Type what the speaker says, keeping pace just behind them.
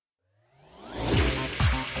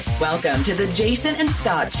Welcome to the Jason and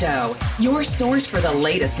Scott Show, your source for the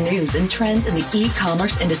latest news and trends in the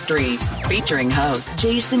e-commerce industry. Featuring host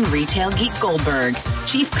Jason Retail Geek Goldberg,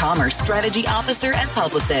 Chief Commerce Strategy Officer and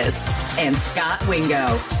Publicist, and Scott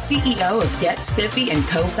Wingo, CEO of Get Spiffy and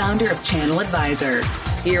co-founder of Channel Advisor.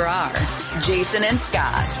 Here are Jason and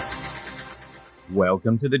Scott.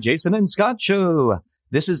 Welcome to the Jason and Scott Show.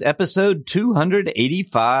 This is episode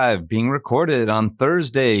 285, being recorded on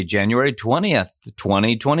Thursday, January 20th,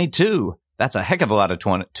 2022. That's a heck of a lot of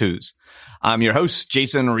 22s. I'm your host,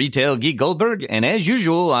 Jason Retail Geek Goldberg, and as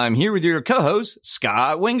usual, I'm here with your co-host,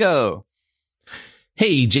 Scott Wingo.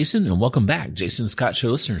 Hey, Jason, and welcome back, Jason and Scott Show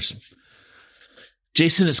listeners.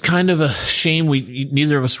 Jason, it's kind of a shame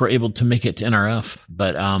neither of us were able to make it to NRF,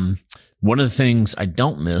 but one of the things I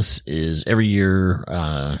don't miss is every year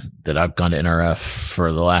that I've gone to NRF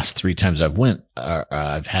for the last 3 times I've went,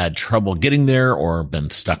 I've had trouble getting there or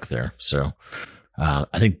been stuck there. So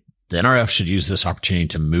I think the NRF should use this opportunity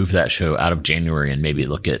to move that show out of January and maybe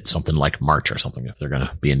look at something like March or something if they're going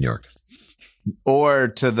to be in New York. Or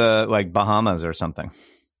to the Bahamas or something.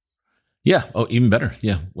 Yeah. Oh, even better.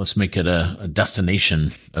 Yeah. Let's make it a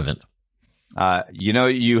destination event.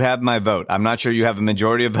 You have my vote. I'm not sure you have a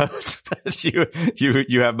majority of votes, but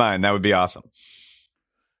you have mine. That would be awesome.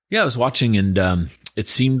 Yeah, I was watching and it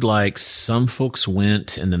seemed like some folks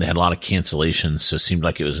went and then they had a lot of cancellations. So it seemed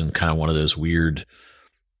like it was in kind of one of those weird,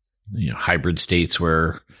 hybrid states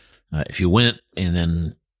where if you went and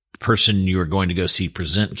then the person you were going to go see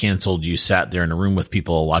present canceled, you sat there in a room with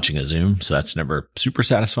people watching a Zoom. So that's never super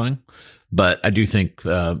satisfying. But I do think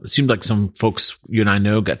it seemed like some folks you and I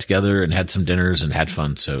know got together and had some dinners and had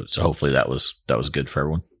fun. So hopefully that was good for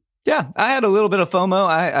everyone. Yeah, I had a little bit of FOMO.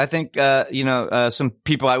 I think some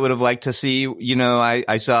people I would have liked to see.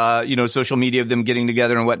 I saw social media of them getting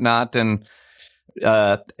together and whatnot, and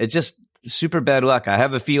it's just super bad luck. I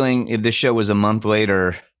have a feeling if this show was a month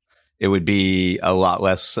later, it would be a lot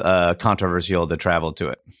less controversial to travel to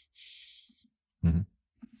it. Mm-hmm.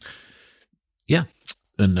 Yeah.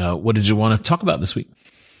 And what did you want to talk about this week?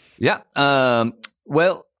 Yeah.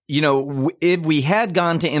 Well, if we had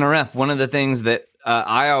gone to NRF, one of the things that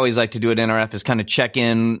I always like to do at NRF is kind of check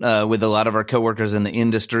in with a lot of our coworkers in the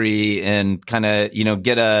industry and kind of,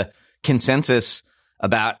 get a consensus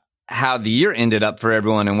about how the year ended up for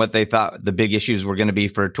everyone and what they thought the big issues were going to be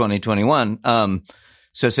for 2021.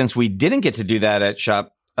 So since we didn't get to do that at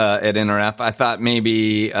NRF, I thought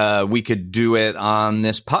maybe we could do it on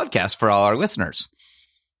this podcast for all our listeners.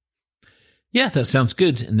 Yeah, that sounds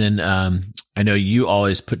good. And then I know you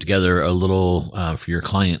always put together a little for your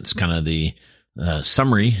clients, kind of the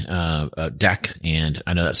summary deck. And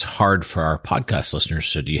I know that's hard for our podcast listeners.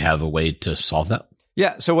 So do you have a way to solve that?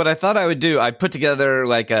 Yeah. So what I thought I would do, I put together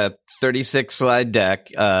like a 36 slide deck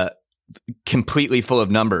completely full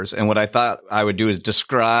of numbers. And what I thought I would do is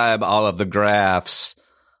describe all of the graphs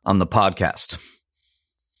on the podcast.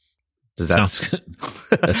 Sounds good.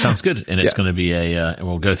 That sounds good. And it's going to be and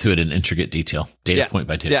we'll go through it in intricate detail, data point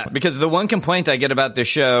by data point. Yeah, because the one complaint I get about this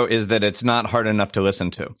show is that it's not hard enough to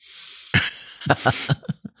listen to.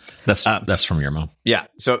 That's from your mom. Yeah.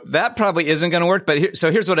 So that probably isn't going to work. But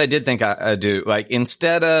here's what I did think I'd do. Like,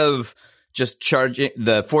 instead of just charging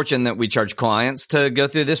the fortune that we charge clients to go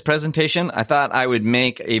through this presentation, I thought I would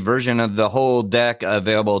make a version of the whole deck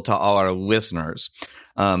available to all our listeners.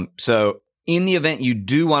 So in the event you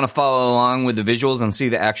do want to follow along with the visuals and see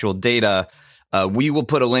the actual data, we will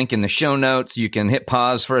put a link in the show notes. You can hit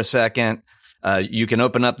pause for a second. You can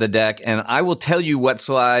open up the deck, and I will tell you what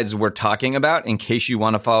slides we're talking about in case you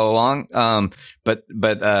want to follow along.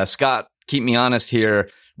 But Scott, keep me honest here.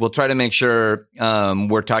 We'll try to make sure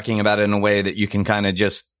we're talking about it in a way that you can kind of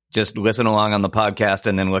just listen along on the podcast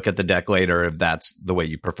and then look at the deck later if that's the way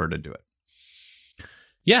you prefer to do it.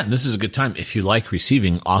 Yeah, this is a good time. If you like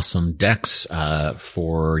receiving awesome decks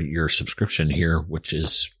for your subscription here, which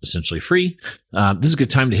is essentially free, this is a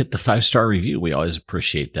good time to hit the 5-star review. We always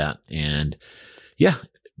appreciate that. And yeah,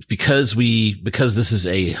 because this is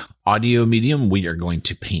a audio medium, we are going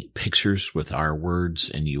to paint pictures with our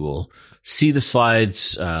words, and you will see the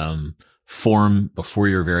slides form before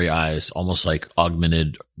your very eyes, almost like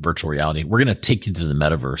augmented virtual reality. We're going to take you to the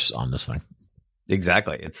metaverse on this thing.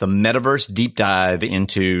 Exactly. It's the metaverse deep dive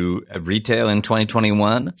into retail in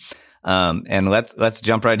 2021. And let's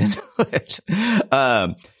jump right into it.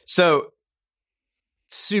 So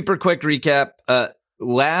super quick recap.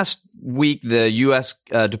 Last week, the U.S.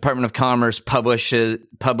 Department of Commerce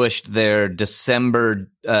published their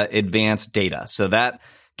December advanced data. So that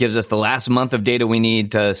gives us the last month of data we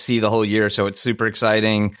need to see the whole year. So it's super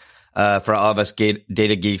exciting for all of us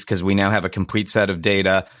data geeks because we now have a complete set of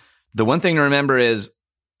data. The one thing to remember is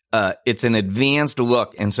it's an advanced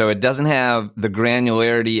look, and so it doesn't have the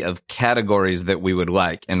granularity of categories that we would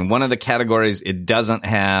like. And one of the categories it doesn't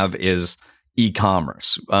have is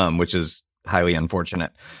e-commerce, which is highly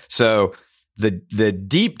unfortunate. So the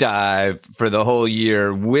deep dive for the whole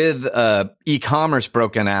year with e-commerce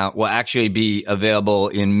broken out will actually be available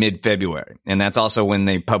in mid-February, and that's also when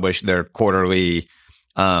they publish their quarterly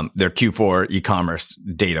their Q4 e-commerce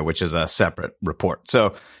data, which is a separate report.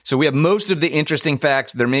 So we have most of the interesting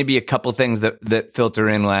facts. There may be a couple things that filter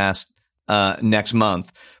in next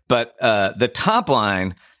month, but the top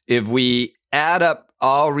line, if we add up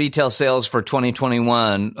all retail sales for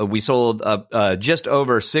 2021, we sold just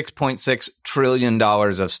over $6.6 trillion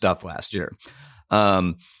of stuff last year,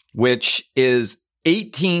 which is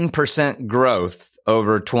 18% growth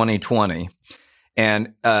over 2020.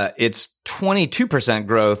 And it's 22%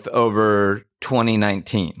 growth over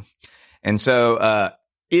 2019. And so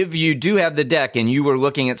if you do have the deck and you were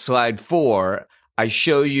looking at slide 4, I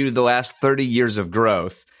show you the last 30 years of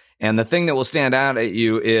growth. And the thing that will stand out at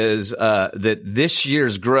you is that this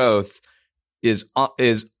year's growth is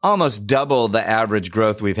almost double the average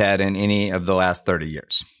growth we've had in any of the last 30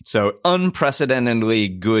 years. So unprecedentedly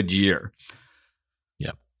good year.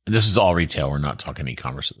 Yeah. This is all retail. We're not talking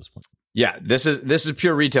e-commerce at this point. Yeah, this is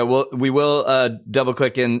pure retail. We will double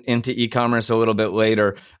click into e-commerce a little bit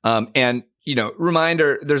later. And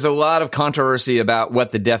reminder, there's a lot of controversy about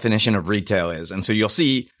what the definition of retail is, and so you'll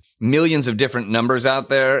see millions of different numbers out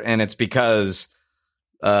there, and it's because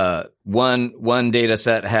one data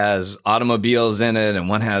set has automobiles in it, and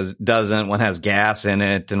one doesn't. One has gas in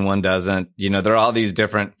it, and one doesn't. There are all these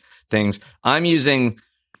different things. I'm using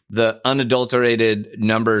the unadulterated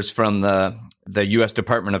numbers from the U.S.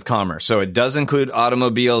 Department of Commerce. So it does include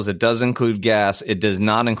automobiles. It does include gas. It does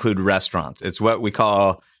not include restaurants. It's what we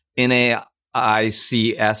call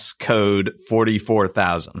NAICS code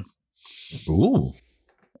 44,000. Ooh.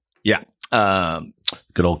 Yeah.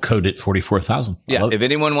 Good old code at 44,000. Yeah. If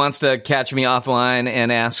anyone wants to catch me offline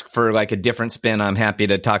and ask for like a different spin, I'm happy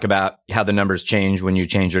to talk about how the numbers change when you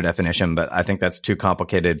change your definition. But I think that's too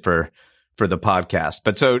complicated for the podcast.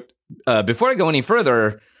 But so before I go any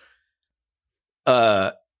further,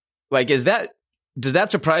 does that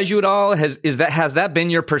surprise you at all? Has that been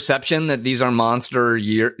your perception that these are monster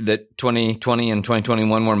year, that 2020 and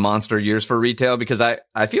 2021 were monster years for retail? Because I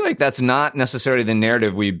feel like that's not necessarily the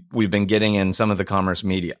narrative we've been getting in some of the commerce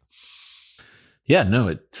media. Yeah, no,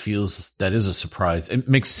 it feels that is a surprise. It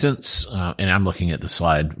makes sense. And I'm looking at the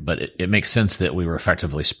slide, but it makes sense that we were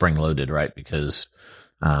effectively spring loaded, right? Because,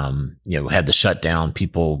 had the shutdown,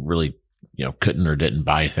 people really, couldn't or didn't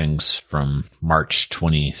buy things from March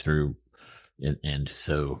 20 through, and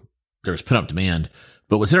so there was pent-up demand.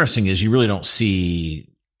 But what's interesting is you really don't see,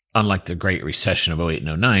 unlike the Great Recession of 08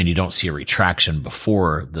 and 09, you don't see a retraction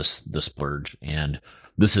before the splurge, and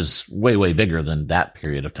this is way, way bigger than that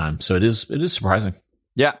period of time. So it is surprising.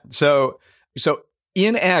 Yeah. So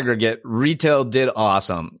in aggregate, retail did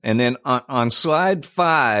awesome. And then on slide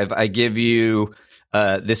 5, I give you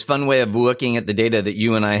this fun way of looking at the data that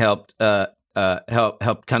you and I helped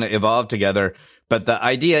help kind of evolve together. But the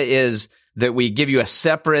idea is that we give you a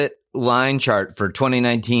separate line chart for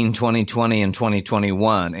 2019, 2020, and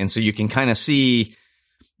 2021. And so you can kind of see,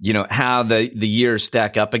 how the years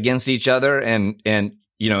stack up against each other. And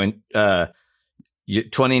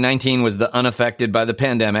 2019 was the unaffected by the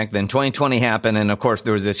pandemic. Then 2020 happened. And of course,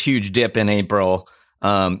 there was this huge dip in April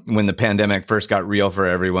when the pandemic first got real for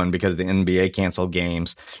everyone because the NBA canceled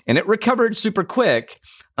games, and it recovered super quick.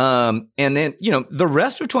 And then, the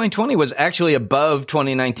rest of 2020 was actually above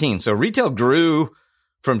 2019. So retail grew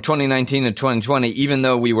from 2019 to 2020, even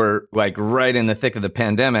though we were like right in the thick of the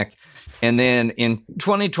pandemic. And then in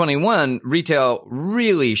 2021, retail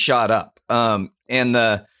really shot up. And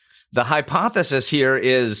the hypothesis here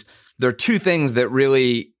is there are two things that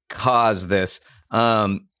really cause this.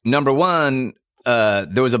 Number one,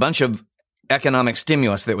 there was a bunch of economic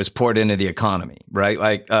stimulus that was poured into the economy, right?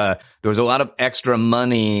 Like, there was a lot of extra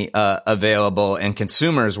money, available, and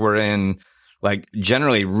consumers were in like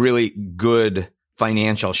generally really good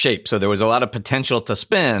financial shape. So there was a lot of potential to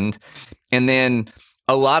spend. And then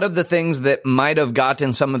a lot of the things that might have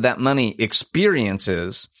gotten some of that money,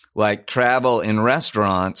 experiences like travel and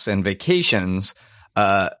restaurants and vacations,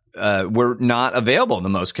 were not available to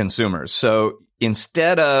most consumers. So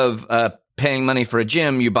instead of, paying money for a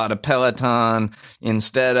gym, you bought a Peloton.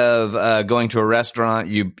 Instead of going to a restaurant,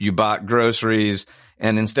 you bought groceries.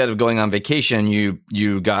 And instead of going on vacation,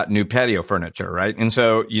 you got new patio furniture, right? And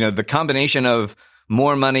so, the combination of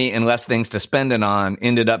more money and less things to spend it on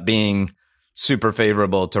ended up being super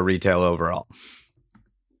favorable to retail overall.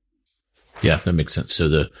 Yeah, that makes sense.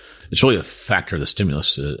 So it's really a factor of the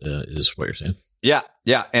stimulus is what you're saying. Yeah.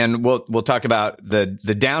 And we'll talk about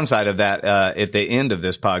the downside of that at the end of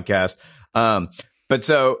this podcast. But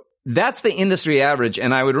so that's the industry average.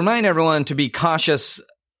 And I would remind everyone to be cautious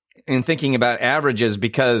in thinking about averages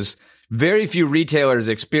because very few retailers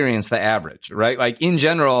experience the average, right? Like in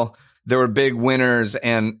general, there were big winners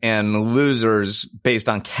and losers based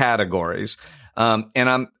on categories.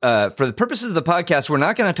 And for the purposes of the podcast, we're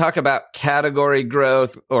not going to talk about category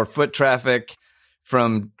growth or foot traffic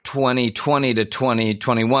from 2020 to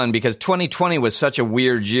 2021 because 2020 was such a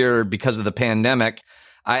weird year because of the pandemic.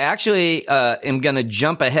 I actually am going to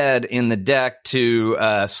jump ahead in the deck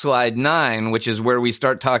to slide 9, which is where we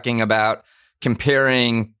start talking about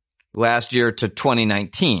comparing last year to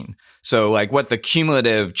 2019. So like what the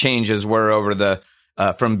cumulative changes were over the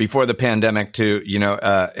from before the pandemic to,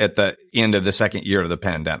 at the end of the second year of the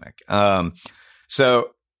pandemic.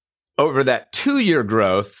 So over that 2-year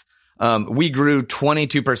growth, we grew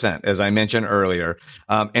 22%, as I mentioned earlier.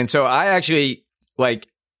 And so I actually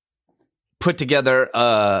put together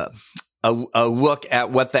a look at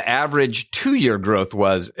what the average 2-year growth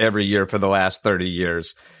was every year for the last 30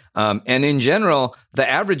 years. And in general, the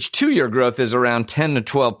average 2-year growth is around 10 to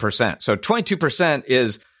 12%. So 22%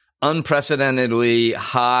 is unprecedentedly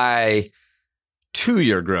high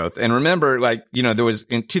 2-year growth. And remember, there was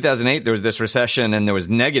in 2008, there was this recession and there was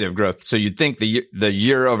negative growth. So you'd think the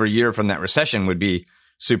year over year from that recession would be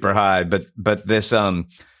super high. But this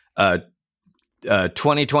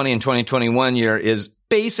 2020 and 2021 year is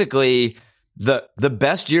basically the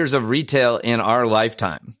best years of retail in our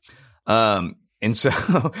lifetime. And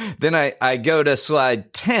so then I go to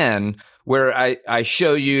slide 10, where I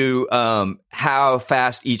show you how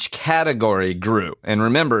fast each category grew. And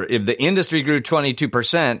remember, if the industry grew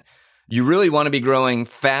 22%, you really want to be growing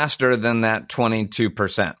faster than that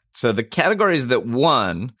 22%. So the categories that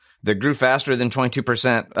grew faster than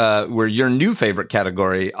 22% were your new favorite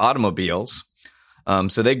category, automobiles.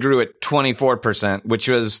 So they grew at 24%, which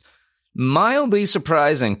was mildly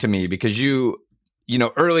surprising to me because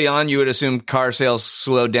early on, you would assume car sales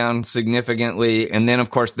slowed down significantly. And then, of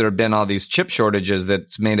course, there have been all these chip shortages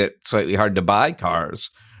that's made it slightly hard to buy cars.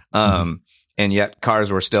 And yet cars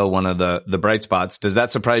were still one of the bright spots. Does that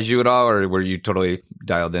surprise you at all, or were you totally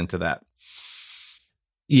dialed into that?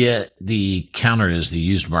 Yeah, the counter is the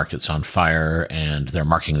used market's on fire and they're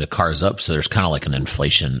marking the cars up. So there's kind of like an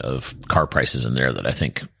inflation of car prices in there that I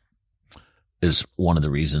think is one of the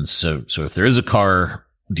reasons. So if there is a car,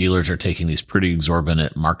 dealers are taking these pretty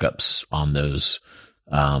exorbitant markups on those,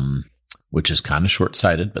 which is kind of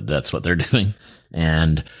short-sighted, but that's what they're doing.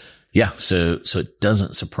 And yeah, so it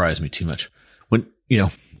doesn't surprise me too much.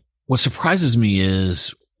 What surprises me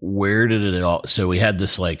is where did it all? So we had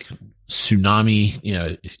this tsunami.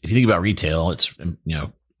 If you think about retail, it's it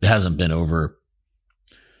hasn't been over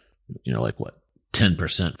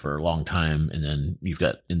 10% for a long time. And then you've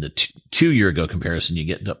got in the 2-year ago comparison, you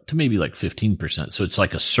get up to maybe 15%. So it's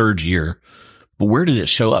like a surge year. But where did it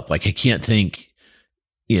show up? I can't think,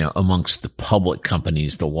 amongst the public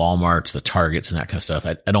companies, the Walmarts, the Targets and that kind of stuff.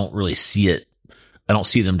 I don't really see it. I don't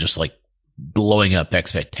see them just blowing up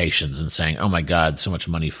expectations and saying, oh my God, so much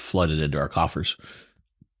money flooded into our coffers.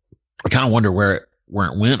 I kind of wonder where it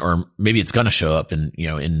went, or maybe it's going to show up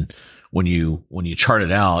when you chart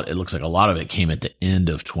it out, it looks like a lot of it came at the end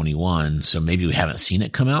of 21. So maybe we haven't seen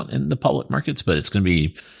it come out in the public markets, but it's going to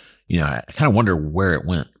be, I kind of wonder where it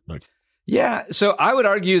went. Yeah. So I would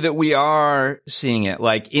argue that we are seeing it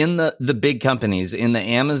in the big companies, in the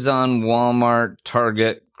Amazon, Walmart,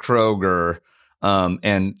 Target, Kroger,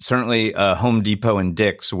 and certainly Home Depot and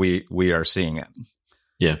Dick's, we are seeing it.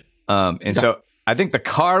 Yeah. So I think the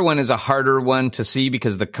car one is a harder one to see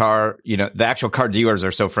because the actual car dealers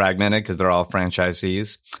are so fragmented because they're all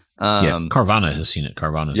franchisees. Carvana has seen it.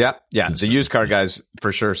 Yeah. The used car guys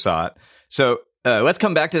for sure saw it. So let's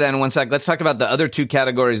come back to that in one sec. Let's talk about the other 2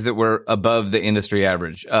 categories that were above the industry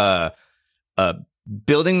average.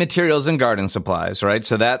 Building materials and garden supplies, right?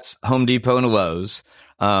 So that's Home Depot and Lowe's.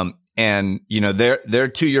 And their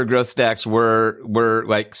 2-year growth stacks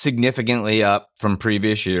were significantly up from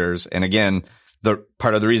previous years. And again, the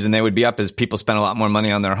part of the reason they would be up is people spent a lot more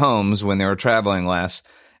money on their homes when they were traveling less.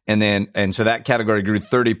 And so that category grew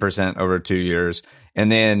 30% over 2 years.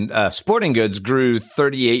 And then sporting goods grew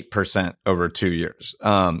 38% over 2 years.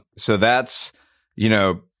 So that's,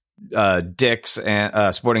 Dick's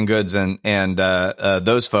and Sporting Goods and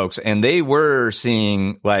those folks. And they were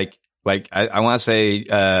seeing I want to say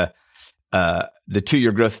the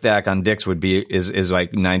 2-year growth stack on Dick's is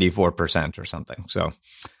 94% or something. So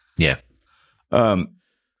yeah.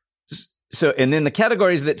 and then the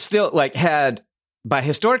categories that still like had, by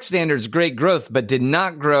historic standards, great growth, but did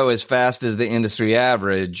not grow as fast as the industry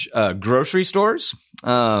average. Grocery stores,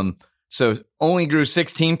 so only grew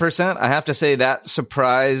 16%. I have to say that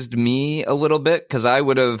surprised me a little bit, because I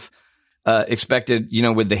would have expected,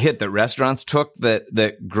 with the hit that restaurants took,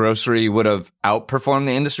 that grocery would have outperformed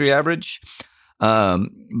the industry average.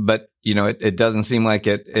 But it doesn't seem like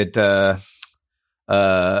it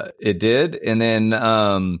did. And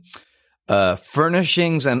then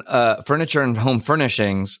furnishings and furniture and home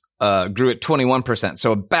furnishings grew at 21%,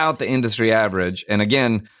 so about the industry average. And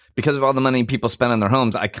again, because of all the money people spend on their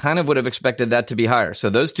homes, I kind of would have expected that to be higher. So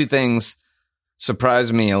those two things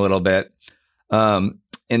surprised me a little bit. And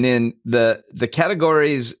then the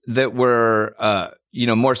categories that were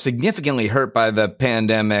more significantly hurt by the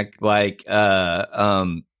pandemic, like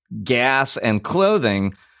gas and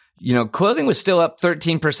clothing. Clothing was still up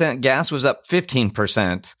 13%. Gas was up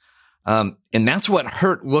 15%. And that's what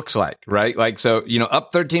hurt looks like, right? Like, so,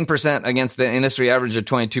 up 13% against the industry average of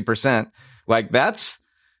 22%. Like, that's,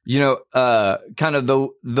 kind of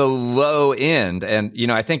the low end.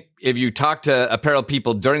 And, I think if you talk to apparel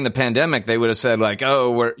people during the pandemic, they would have said like,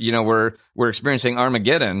 oh, we're experiencing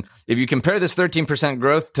Armageddon. If you compare this 13%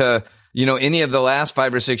 growth to, any of the last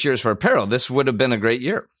 5 or 6 years for apparel, this would have been a great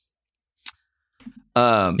year.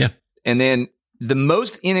 And then the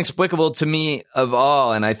most inexplicable to me of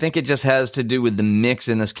all, and I think it just has to do with the mix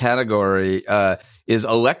in this category, is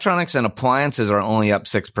electronics and appliances are only up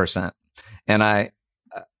 6%. And I'm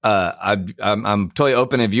totally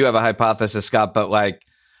open if you have a hypothesis, Scott, but like,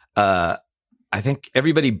 I think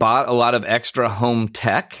everybody bought a lot of extra home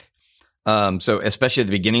tech. So especially at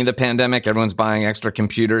the beginning of the pandemic, everyone's buying extra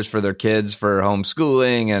computers for their kids for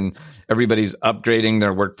homeschooling, and everybody's upgrading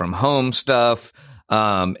their work from home stuff.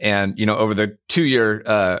 And, over the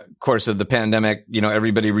 2-year course of the pandemic,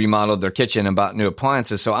 everybody remodeled their kitchen and bought new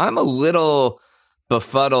appliances. So I'm a little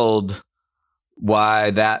befuddled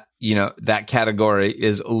why that category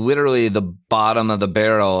is literally the bottom of the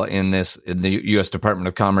barrel in the U.S. Department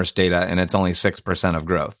of Commerce data, and it's only 6% of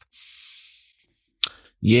growth.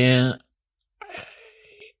 Yeah.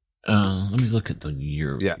 Let me look at the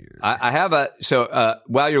year. Yeah. I have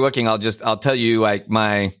while you're looking, I'll tell you like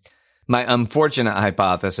my unfortunate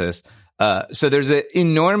hypothesis. So there's an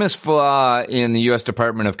enormous flaw in the U.S.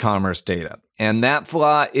 Department of Commerce data. And that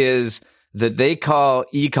flaw is that they call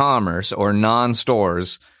e-commerce or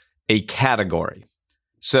non-stores a category.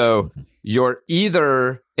 So you're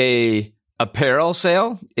either a apparel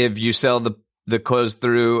sale if you sell the clothes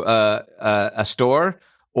through a store,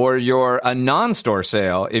 or you're a non-store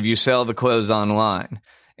sale if you sell the clothes online.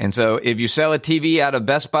 And so if you sell a TV out of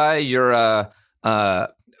Best Buy, you're an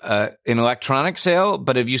electronic sale,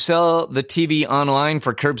 but if you sell the TV online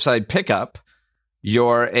for curbside pickup,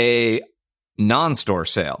 you're a non-store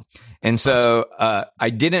sale. And so I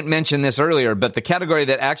didn't mention this earlier, but the category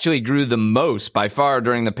that actually grew the most by far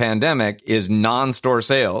during the pandemic is non-store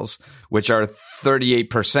sales, which are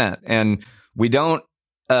 38%. And we don't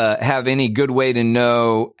have any good way to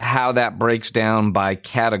know how that breaks down by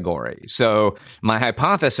category. So my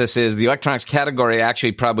hypothesis is the electronics category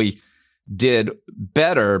actually probably did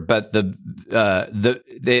better, but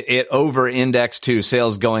it over-indexed to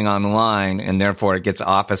sales going online, and therefore it gets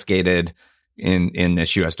obfuscated in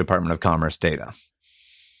this U.S. Department of Commerce data.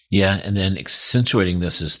 Yeah, and then accentuating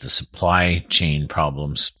this is the supply chain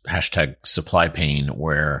problems, hashtag supply pain,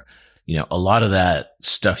 where a lot of that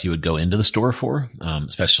stuff you would go into the store for,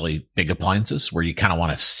 especially big appliances, where you kind of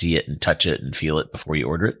want to see it and touch it and feel it before you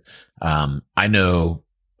order it. I know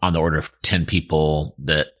on the order of 10 people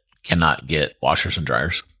that cannot get washers and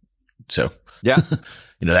dryers. So yeah,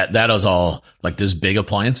 that is all like those big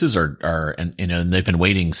appliances are, and they've been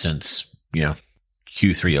waiting since,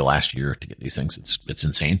 Q3 of last year to get these things. It's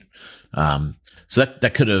insane. So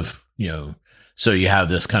that could have, so you have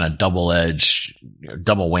this kind of double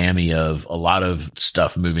whammy of a lot of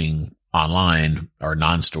stuff moving online or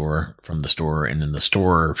non-store from the store, and then the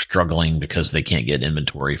store struggling because they can't get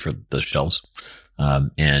inventory for the shelves.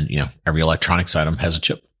 And every electronics item has a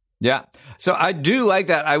chip. Yeah. So I do like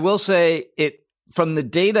that. I will say from the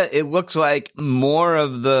data, it looks like more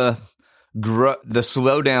of the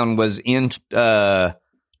slowdown was in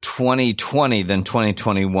 2020 than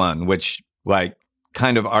 2021, which like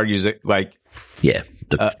kind of argues it like, yeah,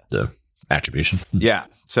 the attribution. Yeah.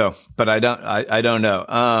 So, but I don't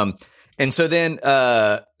know. And so then,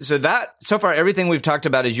 so far everything we've talked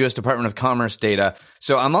about is U.S. Department of Commerce data.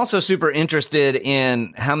 So I'm also super interested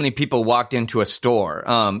in how many people walked into a store.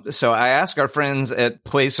 So I asked our friends at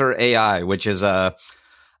Placer AI, which is a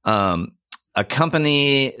a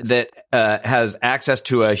company that has access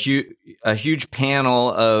to a huge panel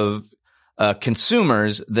of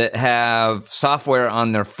consumers that have software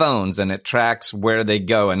on their phones, and it tracks where they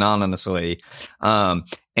go anonymously.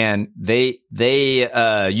 And they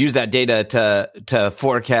use that data to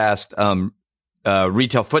forecast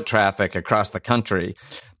retail foot traffic across the country.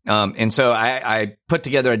 And so I put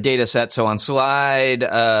together a data set. So on slide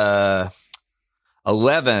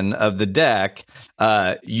 11 of the deck,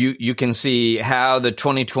 you can see how the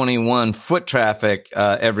 2021 foot traffic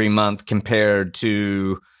every month compared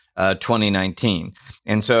to 2019.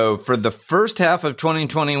 And so for the first half of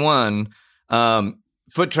 2021,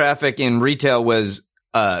 foot traffic in retail was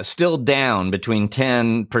still down between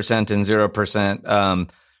 10% and 0%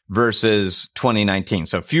 versus 2019.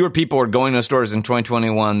 So fewer people were going to stores in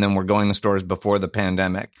 2021 than were going to stores before the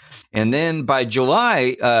pandemic. And then by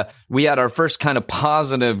July, we had our first kind of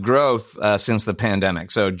positive growth since the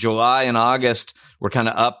pandemic. So July and August were kind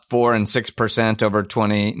of up 4% and 6% over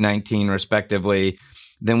 2019 respectively.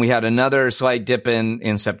 Then we had another slight dip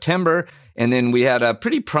in September, and then we had a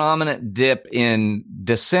pretty prominent dip in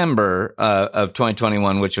December of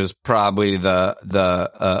 2021, which was probably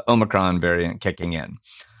the Omicron variant kicking in.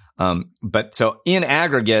 But so in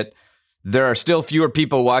aggregate, there are still fewer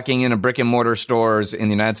people walking into brick and mortar stores in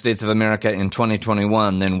the United States of America in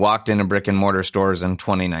 2021 than walked into brick and mortar stores in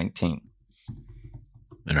 2019.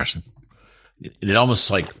 Interesting. It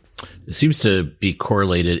almost like it seems to be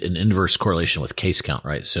correlated, an inverse correlation with case count,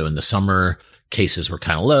 right? So in the summer, cases were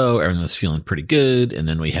kind of low, everyone was feeling pretty good, and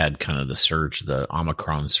then we had kind of the surge, the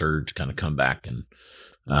Omicron surge, kind of come back, and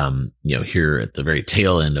here at the very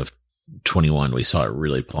tail end of 21, we saw it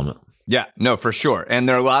really plummet. Yeah, no, for sure. And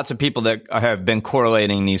there are lots of people that have been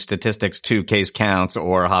correlating these statistics to case counts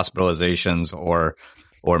or hospitalizations or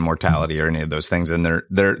mortality or any of those things, and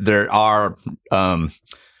there are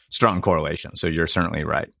strong correlation. So you're certainly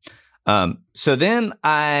right. So then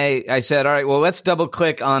I said, all right, well, let's double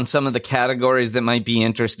click on some of the categories that might be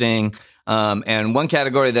interesting. And one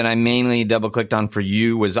category that I mainly double clicked on for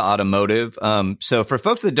you was automotive. So for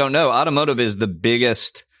folks that don't know, automotive is the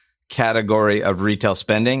biggest category of retail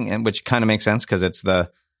spending, and which kind of makes sense because it's the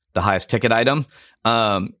highest ticket item.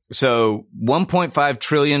 So $1.5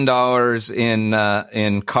 trillion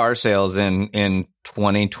in car sales in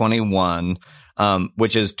 2021.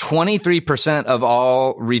 Which is 23% of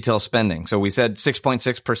all retail spending. So we said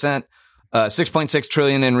 6.6%, 6.6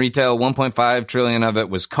 trillion in retail, 1.5 trillion of it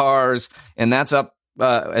was cars. And that's up,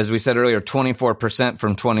 as we said earlier, 24%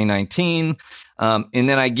 from 2019. And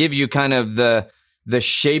then I give you kind of the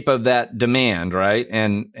shape of that demand, right?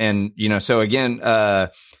 And, so again, the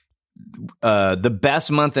best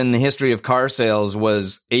month in the history of car sales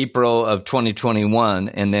was April of 2021.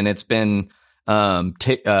 And then it's been,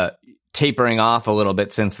 tapering off a little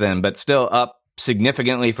bit since then, but still up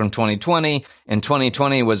significantly from 2020, and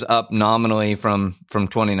 2020 was up nominally from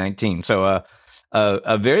 2019. So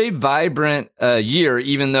a very vibrant year,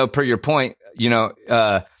 even though, per your point,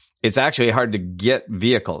 it's actually hard to get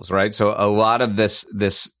vehicles, right? So a lot of this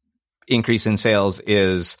increase in sales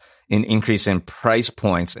is an increase in price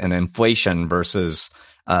points and inflation versus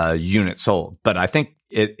units sold. But I think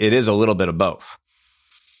it is a little bit of both.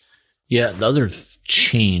 Yeah, the other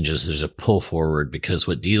change is there's a pull forward because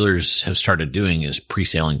what dealers have started doing is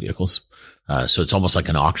pre-selling vehicles. So it's almost like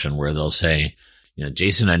an auction where they'll say,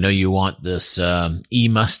 Jason, I know you want this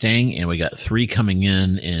e-Mustang, and we got 3 coming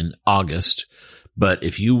in August. But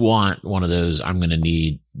if you want one of those, I'm going to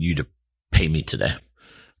need you to pay me today.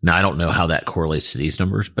 Now, I don't know how that correlates to these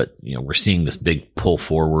numbers, but we're seeing this big pull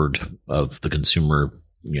forward of the consumer,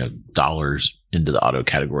 dollars into the auto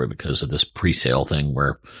category because of this pre-sale thing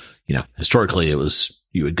where, historically it was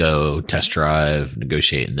you would go test drive,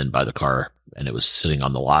 negotiate, and then buy the car, and it was sitting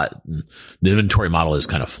on the lot. And the inventory model is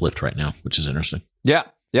kind of flipped right now, which is interesting. Yeah.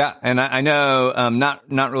 Yeah. And I know,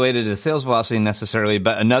 not related to the sales velocity necessarily,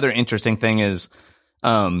 but another interesting thing is,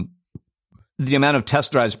 the amount of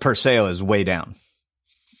test drives per sale is way down.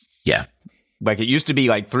 Yeah. Like it used to be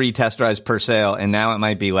like 3 test drives per sale, and now it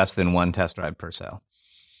might be less than 1 test drive per sale.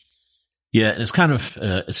 Yeah, and it's kind of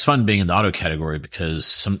it's fun being in the auto category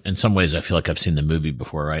because in some ways I feel like I've seen the movie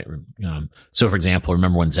before, right? So, for example,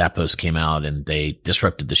 remember when Zappos came out and they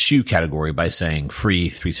disrupted the shoe category by saying free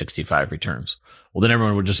 365 returns? Well, then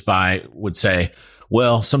everyone would say,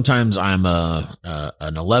 well, sometimes I'm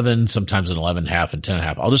an 11, sometimes an 11.5 and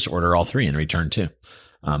 10.5. I'll just order all 3 and return 2.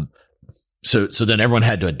 So then everyone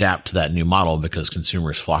had to adapt to that new model because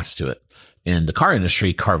consumers flocked to it. in the car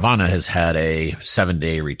industry, Carvana has had a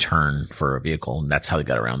 7-day return for a vehicle, and that's how they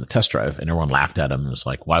got around the test drive. And everyone laughed at them and was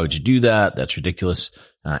like, why would you do that? That's ridiculous.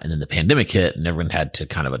 And then the pandemic hit and everyone had to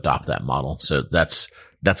kind of adopt that model. So that's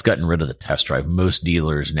gotten rid of the test drive. Most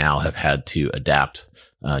dealers now have had to adapt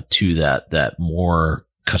to that more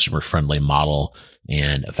customer friendly model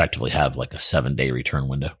and effectively have like a 7-day return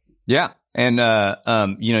window. Yeah. And,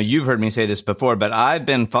 you've heard me say this before, but I've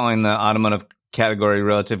been following the automotive category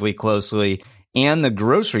relatively closely and the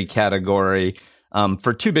grocery category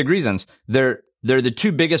for two big reasons. They're the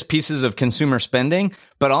two biggest pieces of consumer spending,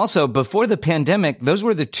 but also before the pandemic, those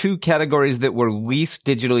were the two categories that were least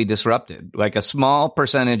digitally disrupted. Like a small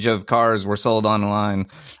percentage of cars were sold online,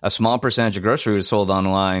 a small percentage of grocery was sold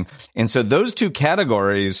online. And so those two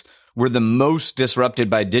categories were the most disrupted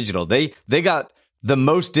by digital. They got the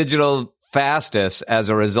most digital fastest as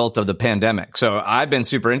a result of the pandemic. So I've been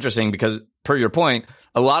super interesting because, per your point,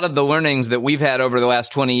 a lot of the learnings that we've had over the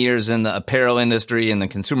last 20 years in the apparel industry and the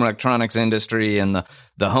consumer electronics industry and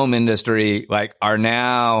the home industry, like, are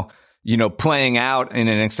now, playing out in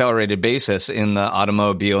an accelerated basis in the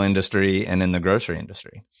automobile industry and in the grocery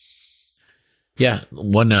industry. Yeah.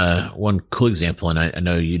 One cool example, and I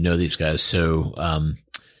know you know these guys. So,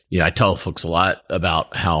 I tell folks a lot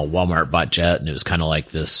about how Walmart bought Jet, and it was kind of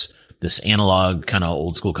like this analog kind of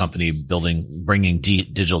old school company bringing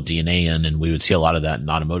digital DNA in. And we would see a lot of that in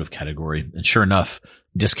the automotive category. And sure enough,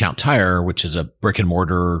 Discount Tire, which is a brick and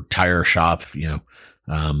mortar tire shop,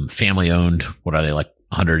 family owned, what are they, like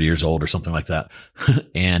 100 years old or something like that.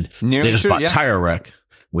 And they just bought Tire Rack,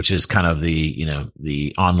 which is kind of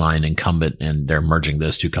the online incumbent, and they're merging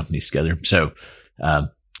those two companies together. So,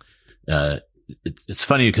 it's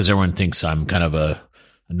funny because everyone thinks I'm kind of a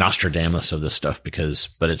Nostradamus of this stuff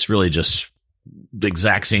but it's really just the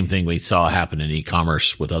exact same thing we saw happen in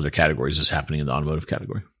e-commerce with other categories is happening in the automotive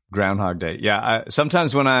category. Groundhog Day. Yeah.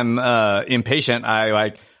 Sometimes when I'm impatient,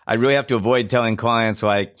 I really have to avoid telling clients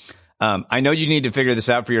I know you need to figure this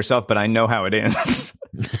out for yourself, but I know how it ends.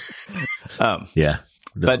 Yeah.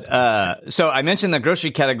 But so I mentioned the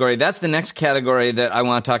grocery category. That's the next category that I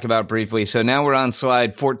want to talk about briefly. So now we're on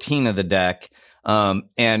slide 14 of the deck.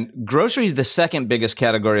 And grocery is the second biggest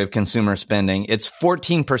category of consumer spending. It's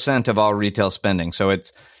 14% of all retail spending. So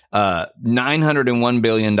it's $901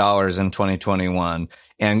 billion in 2021.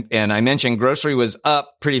 And I mentioned grocery was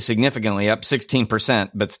up pretty significantly, up 16%,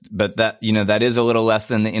 but that, that is a little less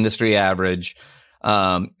than the industry average.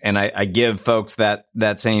 And I give folks that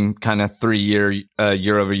same kind of 3-year,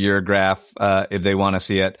 year-over-year graph, if they want to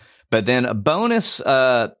see it. But then a bonus,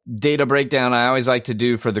 data breakdown I always like to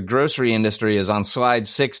do for the grocery industry is on slide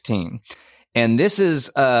 16. And this is,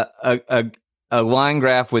 a line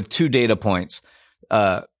graph with two data points,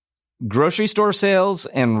 grocery store sales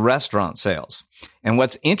and restaurant sales. And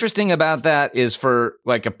what's interesting about that is for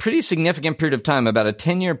like a pretty significant period of time, about a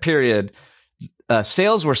 10-year period,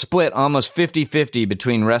 sales were split almost 50-50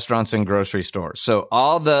 between restaurants and grocery stores. So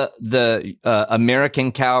all the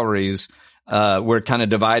American calories were kind of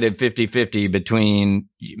divided 50-50 between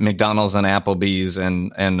McDonald's and Applebee's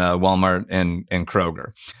and Walmart and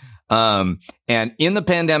Kroger. And in the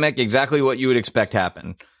pandemic, exactly what you would expect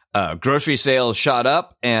happened. Grocery sales shot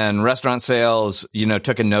up and restaurant sales,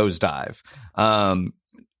 took a nosedive.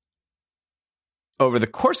 Over the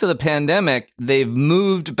course of the pandemic, they've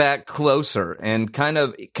moved back closer, and kind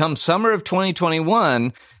of come summer of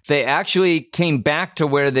 2021, they actually came back to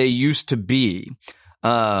where they used to be.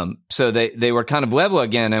 So they were kind of level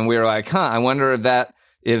again, and we were like, I wonder if that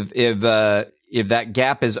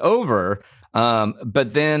gap is over.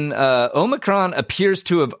 But then, Omicron appears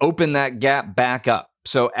to have opened that gap back up.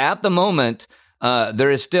 So at the moment, there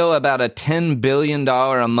is still about a $10 billion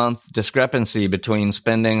a month discrepancy between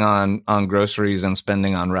spending on groceries and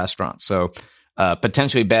spending on restaurants. So,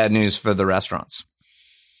 potentially bad news for the restaurants.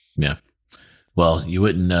 Yeah. Well, you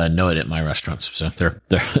wouldn't know it at my restaurants. So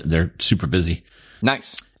they're super busy.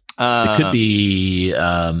 Nice. It could be,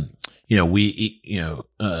 and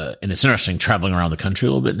it's interesting traveling around the country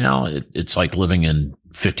a little bit now. It's like living in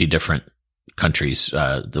 50 different countries,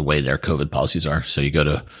 the way their COVID policies are. So you go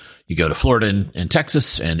to Florida and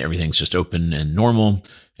Texas, and everything's just open and normal.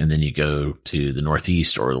 And then you go to the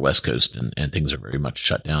Northeast or the West Coast, and things are very much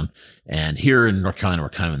shut down. And here in North Carolina, we're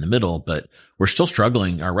kind of in the middle, but we're still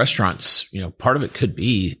struggling. Our restaurants, part of it could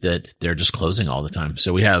be that they're just closing all the time.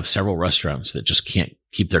 So we have several restaurants that just can't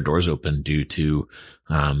keep their doors open due to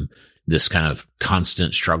this kind of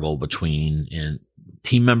constant struggle between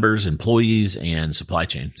team members, employees, and supply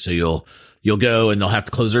chain. So you'll go and they'll have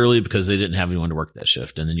to close early because they didn't have anyone to work that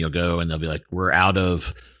shift. And then you'll go and they'll be like, we're out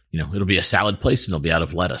of, it'll be a salad place and they'll be out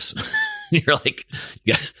of lettuce. You're like,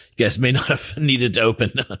 you guys may not have needed to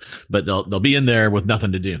open, but they'll be in there with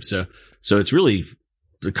nothing to do. So it's really,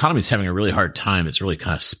 the economy's having a really hard time. It's really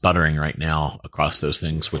kind of sputtering right now across those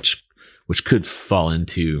things, which could fall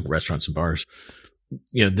into restaurants and bars.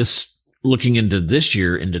 This looking into this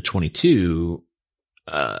year, into 22,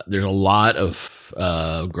 there's a lot of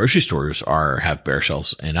grocery stores have bare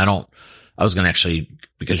shelves, and I was going to actually,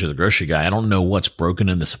 because you're the grocery guy, I don't know what's broken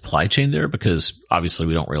in the supply chain there, because obviously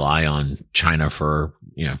we don't rely on China for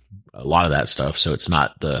a lot of that stuff, so it's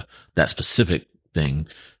not that specific thing.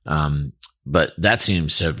 But that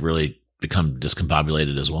seems to have really become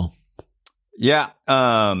discombobulated as well. Yeah.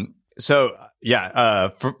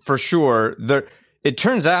 For sure. It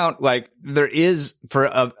turns out like there is,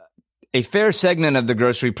 for a fair segment of the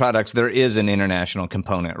grocery products, there is an international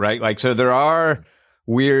component, right? Like, so there are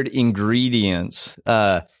weird ingredients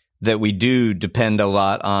that we do depend a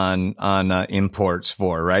lot on imports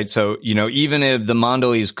for, right? So, even if the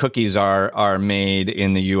Mondelez cookies are made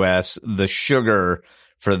in the US, the sugar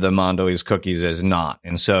for the Mondelez cookies is not.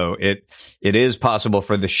 And so it is possible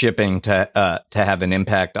for the shipping to have an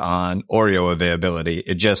impact on Oreo availability.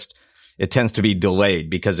 It tends to be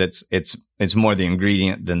delayed because it's more the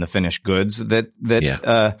ingredient than the finished goods that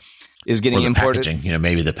is getting imported. Packaging,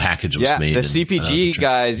 maybe the package was made. The CPG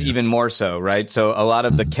guys even more so, right? So a lot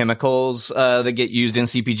of the chemicals that get used in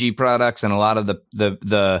CPG products, and a lot of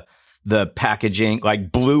the packaging,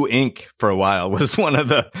 like blue ink for a while was one of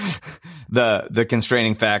the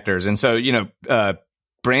constraining factors. And so,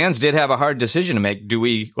 brands did have a hard decision to make. Do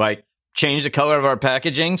we change the color of our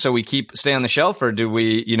packaging so we stay on the shelf, or do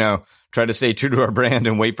we, try to stay true to our brand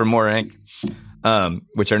and wait for more ink?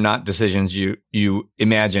 Which are not decisions you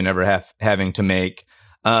imagine ever having to make.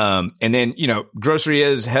 And then, grocery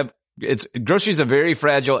is a very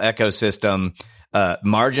fragile ecosystem.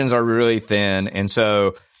 Margins are really thin. And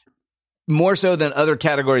so more so than other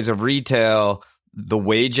categories of retail, the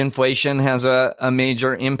wage inflation has a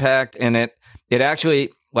major impact. And it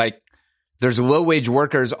actually, there's low wage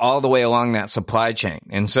workers all the way along that supply chain.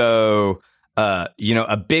 And so,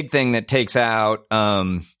 a big thing that takes out,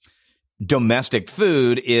 domestic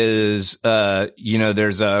food is,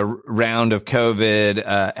 there's a round of COVID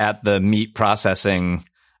at the meat processing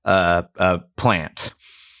plant.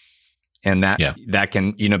 And that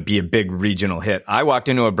can, be a big regional hit. I walked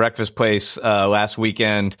into a breakfast place last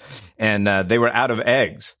weekend, and they were out of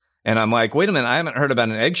eggs. And I'm like, wait a minute, I haven't heard about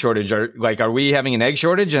an egg shortage. Are we having an egg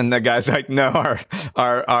shortage? And the guy's like, no,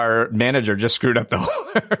 our manager just screwed up the whole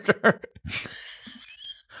order.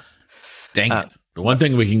 Dang it. The one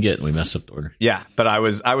thing we can get, we mess up the order. Yeah, but I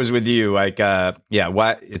was with you. Why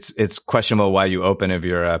it's questionable why you open if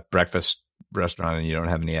you're a breakfast restaurant and you don't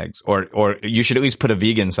have any eggs, or you should at least put a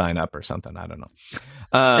vegan sign up or something. I don't know.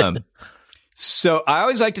 So I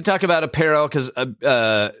always like to talk about apparel because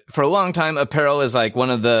for a long time, apparel is like one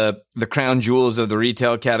of the crown jewels of the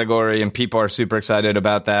retail category, and people are super excited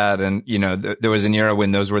about that. And there was an era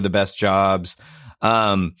when those were the best jobs.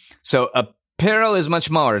 So apparel is much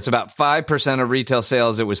smaller. It's about 5% of retail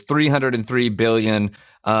sales. It was $303 billion.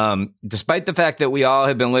 Despite the fact that we all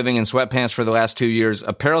have been living in sweatpants for the last 2 years,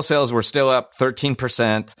 apparel sales were still up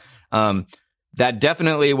 13%. That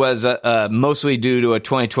definitely was mostly due to a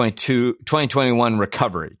 2021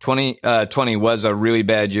 recovery. 2020 was a really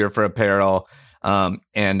bad year for apparel,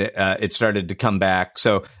 and it started to come back.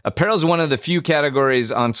 So apparel is one of the few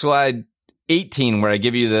categories on slide 18 where I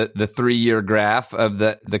give you the 3-year graph of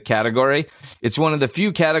the category. It's one of the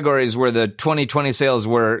few categories where the 2020 sales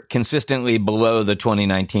were consistently below the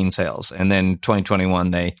 2019 sales, and then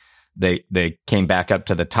 2021 they came back up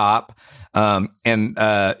to the top. One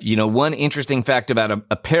interesting fact about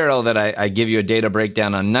apparel that I give you a data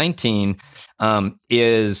breakdown on 19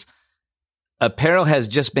 is apparel has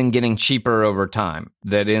just been getting cheaper over time.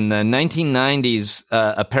 That in the 1990s,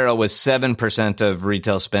 apparel was 7% of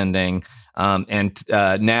retail spending. And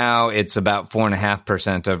now it's about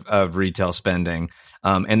 4.5% of retail spending.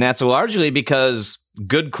 And that's largely because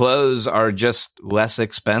good clothes are just less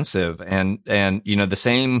expensive. And the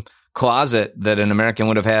same closet that an American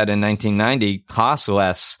would have had in 1990 costs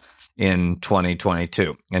less in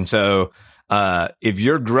 2022. And so, if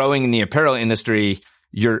you're growing in the apparel industry,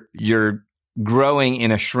 you're growing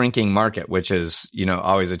in a shrinking market, which is,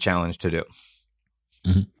 always a challenge to do.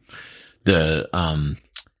 Mm-hmm.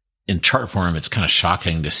 In chart form, it's kind of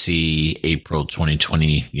shocking to see April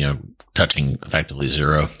 2020, touching effectively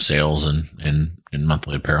zero sales in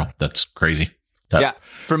monthly apparel. That's crazy. Yeah.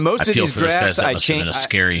 For most of these graphs, I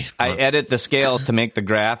edit the scale to make the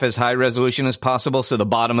graph as high resolution as possible. So the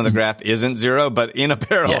bottom of the graph isn't zero, but in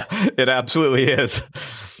apparel, it absolutely is.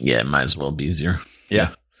 Yeah. It might as well be zero.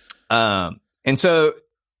 Yeah. And so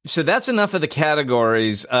that's enough of the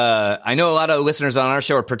categories. I know a lot of listeners on our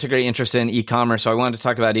show are particularly interested in e-commerce, so I wanted to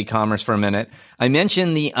talk about e-commerce for a minute. I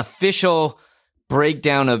mentioned the official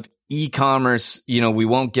breakdown of e-commerce, we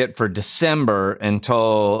won't get for December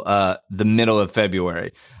until the middle of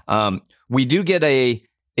February. We do get a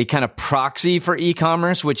kind of proxy for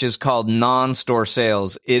e-commerce, which is called non-store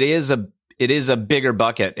sales. It is a bigger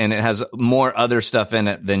bucket, and it has more other stuff in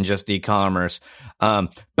it than just e-commerce.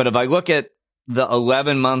 But if I look at the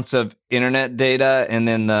 11 months of internet data and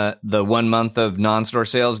then the 1 month of non-store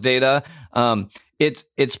sales data,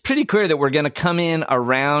 it's pretty clear that we're going to come in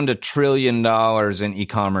around $1 trillion in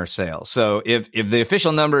e-commerce sales. So if the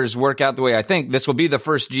official numbers work out the way I think, this will be the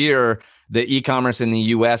first year that e-commerce in the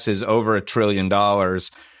U.S. is over $1 trillion.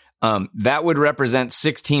 That would represent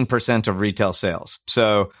 16% of retail sales.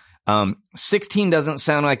 So 16 doesn't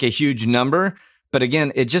sound like a huge number, but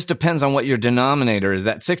again, it just depends on what your denominator is.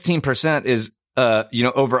 That 16% is,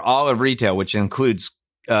 over all of retail, which includes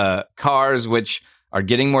cars, which are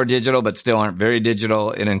getting more digital, but still aren't very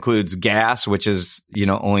digital. It includes gas, which is,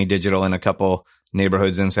 only digital in a couple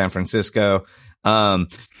neighborhoods in San Francisco. And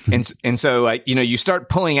so, you start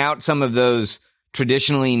pulling out some of those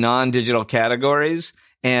traditionally non-digital categories,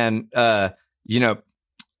 and,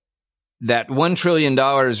 that $1 trillion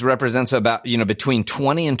represents about, between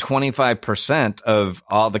 20 and 25% of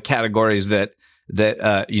all the categories that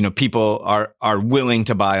people are willing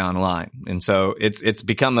to buy online. And so it's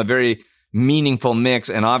become a very meaningful mix.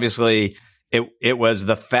 And obviously it was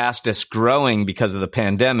the fastest growing because of the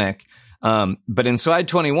pandemic. But in slide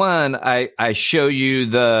 21, I show you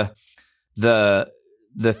the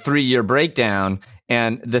 3-year breakdown.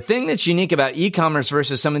 And the thing that's unique about e-commerce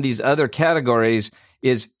versus some of these other categories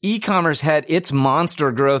is e-commerce had its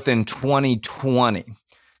monster growth in 2020.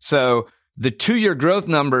 So the 2-year growth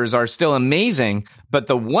numbers are still amazing, but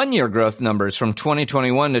the 1-year growth numbers from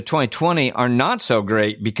 2021 to 2020 are not so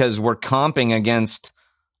great because we're comping against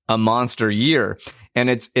a monster year. And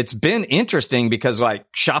it's been interesting because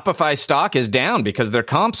like Shopify stock is down because their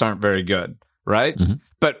comps aren't very good, right? Mm-hmm.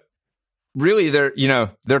 But really they're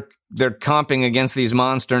comping against these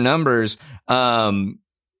monster numbers.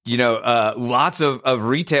 Lots of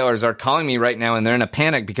retailers are calling me right now and they're in a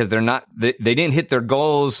panic because they didn't hit their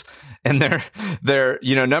goals and their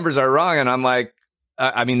numbers are wrong. And I'm like,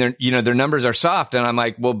 their numbers are soft. And I'm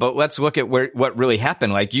like, well, but let's look at what really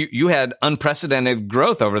happened. Like you had unprecedented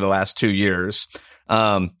growth over the last 2 years.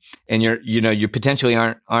 And you potentially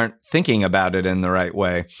aren't thinking about it in the right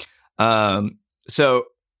way. So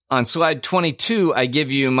on slide 22, I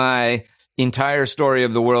give you my entire story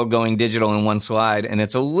of the world going digital in one slide, and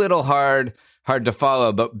it's a little hard to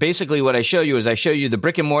follow. But basically what I show you is I show you the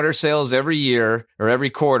brick and mortar sales every year or every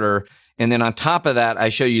quarter. And then on top of that, I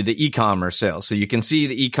show you the e-commerce sales. So you can see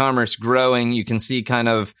the e-commerce growing. You can see kind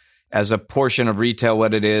of as a portion of retail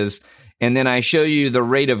what it is. And then I show you the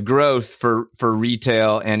rate of growth for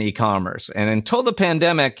retail and e-commerce. And until the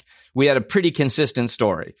pandemic, we had a pretty consistent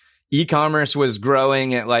story. E-commerce was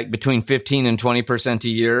growing at like between 15 and 20% a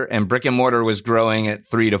year, and brick and mortar was growing at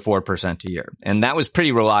 3 to 4% a year. And that was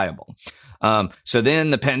pretty reliable. So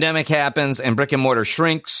then the pandemic happens and brick and mortar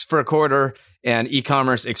shrinks for a quarter and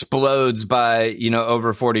e-commerce explodes by,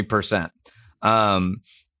 over 40%.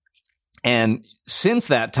 And since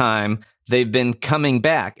that time, they've been coming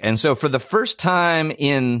back. And so for the first time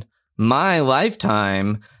in my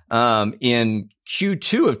lifetime, in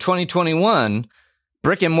Q2 of 2021,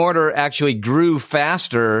 brick and mortar actually grew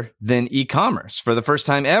faster than e-commerce for the first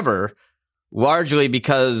time ever, largely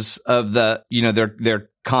because of the, they're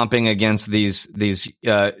comping against these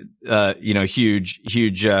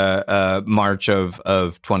huge March of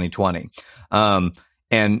 2020.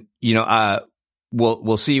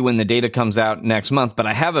 We'll see when the data comes out next month, but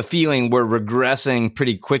I have a feeling we're regressing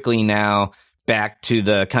pretty quickly now back to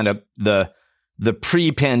the kind of the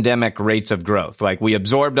pre-pandemic rates of growth. Like we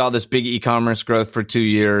absorbed all this big e-commerce growth for 2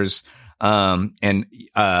 years. I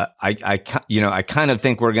kind of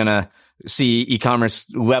think we're going to see e-commerce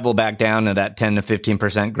level back down to that 10 to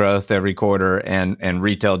 15% growth every quarter and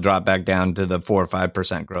retail drop back down to the 4 or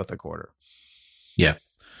 5% growth a quarter. Yeah.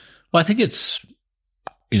 Well, I think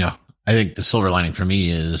I think the silver lining for me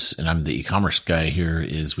is, and I'm the e-commerce guy here,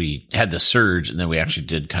 is we had the surge and then we actually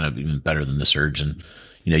did kind of even better than the surge. And,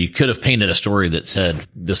 you could have painted a story that said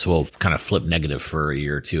this will kind of flip negative for a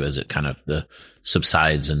year or two as it kind of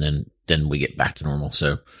subsides and then we get back to normal.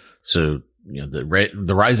 So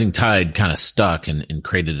the rising tide kind of stuck and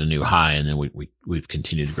created a new high, and then we've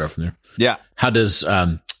continued to grow from there. Yeah. How does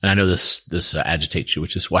and I know this agitates you,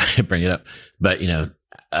 which is why I bring it up, but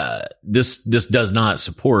this does not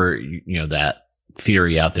support that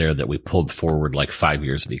theory out there that we pulled forward like 5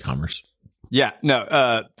 years of e-commerce. Yeah,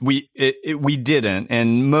 no, we didn't,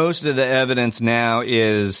 and most of the evidence now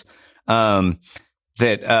is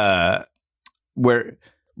that we're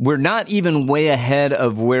not even way ahead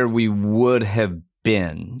of where we would have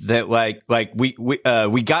been. That like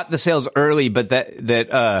we got the sales early, but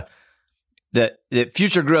that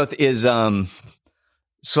future growth is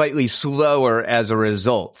slightly slower as a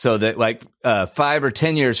result. So that like 5 or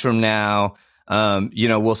 10 years from now,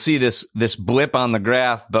 we'll see this blip on the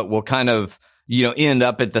graph, but we'll kind of, end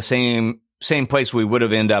up at the same place we would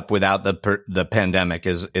have ended up without the pandemic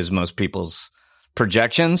is most people's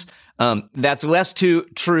projections. That's less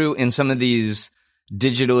true in some of these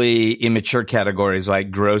digitally immature categories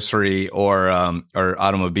like grocery or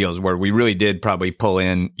automobiles, where we really did probably pull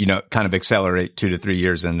in, kind of accelerate 2 to 3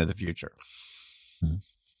 years into the future.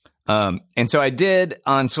 And so I did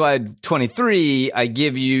on slide 23, I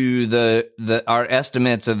give you our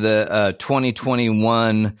estimates of the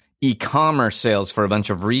 2021 e-commerce sales for a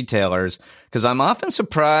bunch of retailers, because I'm often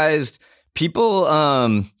surprised people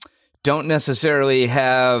don't necessarily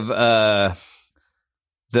have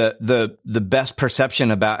the best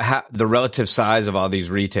perception about how the relative size of all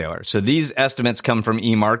these retailers. So these estimates come from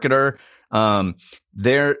eMarketer.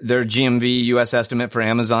 Their GMV US estimate for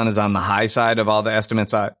Amazon is on the high side of all the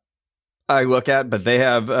estimates I look at, but they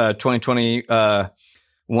have 2021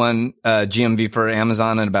 GMV for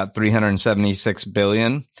Amazon at about $376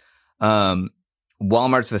 billion.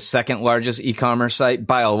 Walmart's the second largest e-commerce site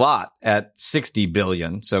by a lot at $60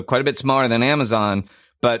 billion. So quite a bit smaller than Amazon,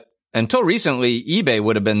 but until recently, eBay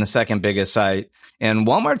would have been the second biggest site, and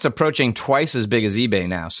Walmart's approaching twice as big as eBay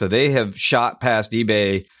now. So they have shot past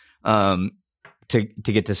eBay, to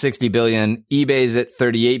get to 60 billion. eBay's at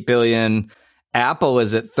 38 billion. Apple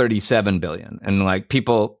is at 37 billion. And like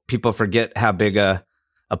people forget how big a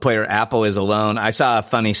player Apple is alone. I saw a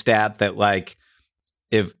funny stat that like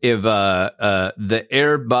if the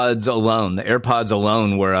AirPods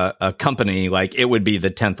alone were a company, like it would be the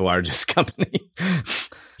 10th largest company.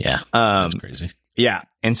 Yeah. That's crazy. Yeah.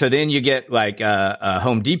 And so then you get like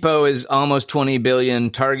Home Depot is almost 20 billion,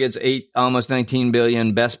 Target's almost 19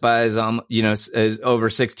 billion, Best Buy is is over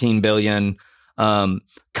 16 billion.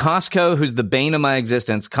 Costco, who's the bane of my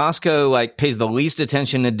existence, Costco like pays the least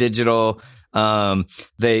attention to digital.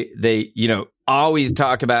 They always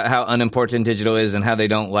talk about how unimportant digital is and how they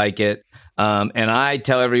don't like it. And I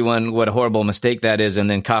tell everyone what a horrible mistake that is. And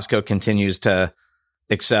then Costco continues to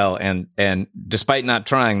excel. And despite not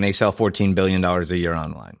trying, they sell $14 billion a year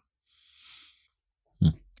online.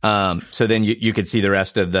 So then you could see the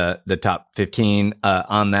rest of the top 15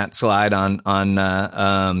 on that slide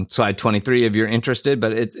on slide 23 if you're interested.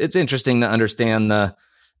 But it's interesting to understand the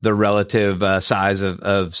relative size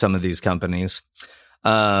of some of these companies.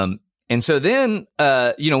 And so then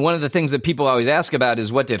one of the things that people always ask about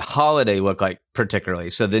is what did holiday look like particularly.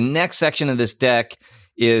 So the next section of this deck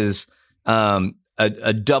is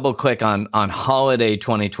a double click on holiday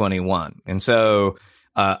 2021, and so.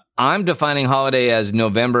 I'm defining holiday as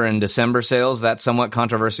November and December sales. That's somewhat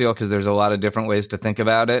controversial because there's a lot of different ways to think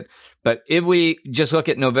about it. But if we just look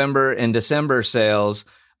at November and December sales,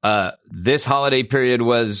 this holiday period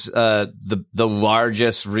was the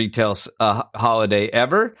largest retail holiday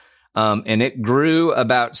ever, and it grew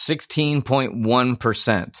about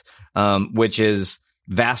 16.1%, which is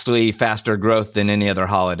vastly faster growth than any other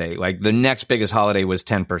holiday. Like the next biggest holiday was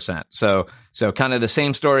 10%. So kind of the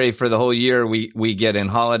same story for the whole year we get in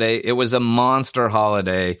holiday. It was a monster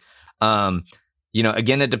holiday.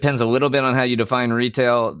 Again, it depends a little bit on how you define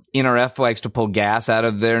retail. NRF likes to pull gas out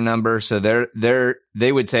of their number. So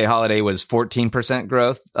they would say holiday was 14%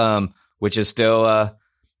 growth, which is still a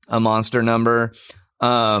monster number.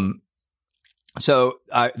 So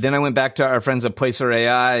then I went back to our friends at Placer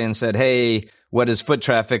AI and said, hey, what does foot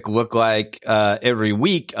traffic look like every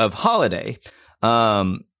week of holiday?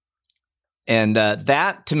 And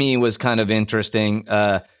that to me was kind of interesting.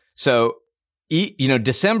 So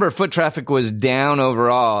December foot traffic was down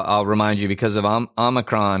overall, I'll remind you, because of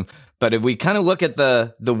Omicron. But if we kind of look at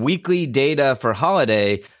the weekly data for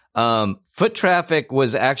holiday, foot traffic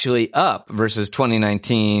was actually up versus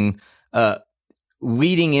 2019,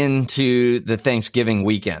 leading into the Thanksgiving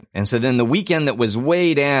weekend. And so then the weekend that was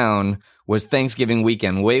way down was Thanksgiving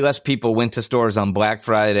weekend. Way less people went to stores on Black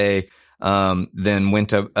Friday than went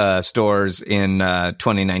to stores in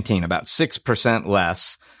 2019, about 6%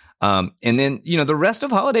 less. And then, the rest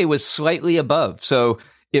of holiday was slightly above. So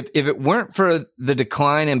if it weren't for the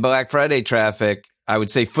decline in Black Friday traffic, I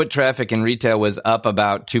would say foot traffic in retail was up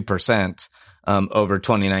about 2% over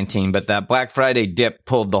 2019. But that Black Friday dip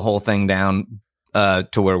pulled the whole thing down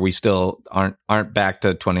to where we still aren't back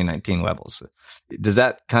to 2019 levels. Does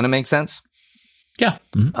that kind of make sense? Yeah.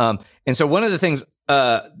 Mm-hmm. And so one of the things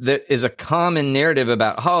that is a common narrative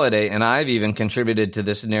about holiday, and I've even contributed to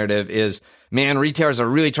this narrative, is, man, retailers are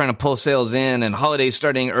really trying to pull sales in, and holidays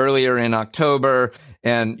starting earlier in October,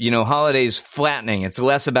 and, holidays flattening. It's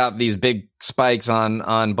less about these big spikes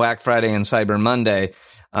on Black Friday and Cyber Monday.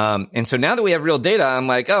 And so now that we have real data, I'm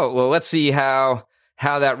like, oh, well, let's see how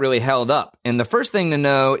that really held up. And the first thing to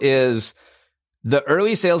know is the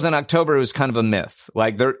early sales in October was kind of a myth.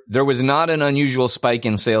 Like there was not an unusual spike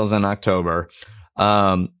in sales in October.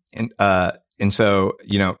 And so,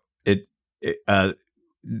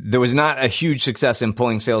 there was not a huge success in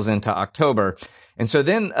pulling sales into October. And so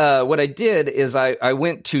then, what I did is I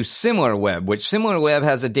went to SimilarWeb, which SimilarWeb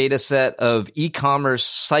has a data set of e-commerce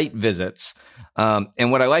site visits.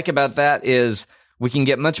 And what I like about that is we can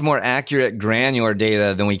get much more accurate, granular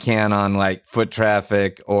data than we can on like foot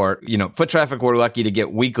traffic or, foot traffic. We're lucky to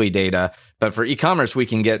get weekly data, but for e-commerce, we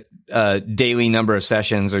can get daily number of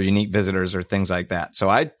sessions or unique visitors or things like that. So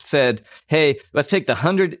I said, hey, let's take the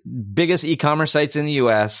 100 biggest e-commerce sites in the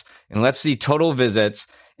US and let's see total visits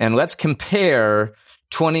and let's compare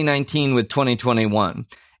 2019 with 2021.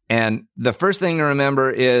 And the first thing to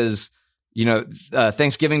remember is,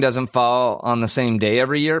 Thanksgiving doesn't fall on the same day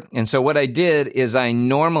every year. And so what I did is I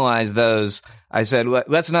normalized those. I said,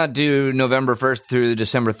 let's not do November 1st through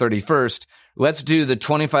December 31st. Let's do the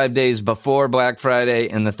 25 days before Black Friday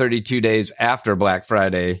and the 32 days after Black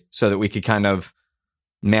Friday so that we could kind of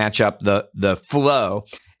match up the flow.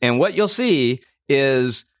 And what you'll see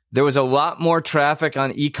is there was a lot more traffic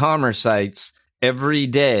on e-commerce sites every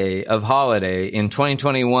day of holiday in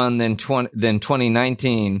 2021 than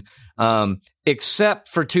 2019. Except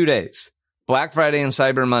for 2 days, Black Friday and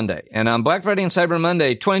Cyber Monday. And on Black Friday and Cyber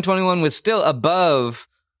Monday, 2021 was still above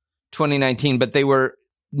 2019, but they were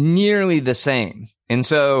nearly the same. And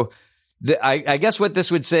so I guess what this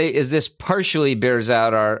would say is this partially bears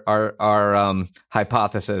out our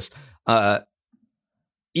hypothesis.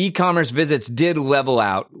 E-commerce visits did level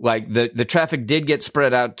out, like the traffic did get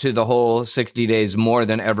spread out to the whole 60 days more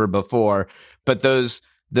than ever before, but those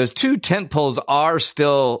two tent poles are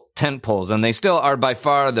still tent poles, and they still are by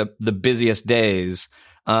far the busiest days.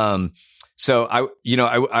 So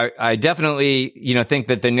I definitely, think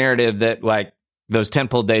that the narrative that like those tent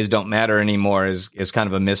pole days don't matter anymore is kind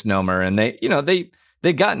of a misnomer. And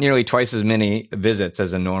they got nearly twice as many visits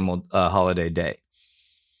as a normal holiday day.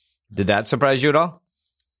 Did that surprise you at all?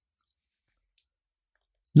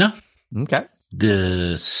 No. Okay.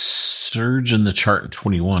 The surge in the chart in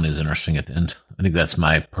 21 is interesting at the end. I think that's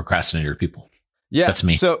my procrastinator people. Yeah, that's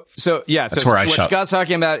me. So that's where I what shop. Scott's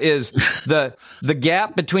talking about is the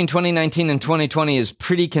gap between 2019 and 2020 is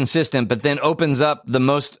pretty consistent, but then opens up the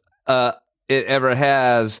most it ever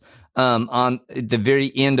has on the very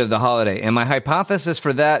end of the holiday. And my hypothesis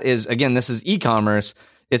for that is, again, this is e-commerce.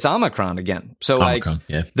 It's Omicron again. So Omicron,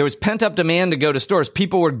 there was pent up demand to go to stores.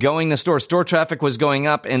 People were going to stores. Store traffic was going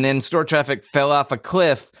up, and then store traffic fell off a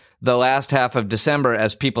cliff the last half of December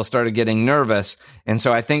as people started getting nervous. And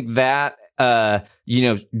so I think that,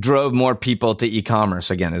 drove more people to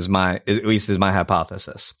e-commerce again, at least is my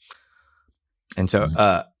hypothesis. And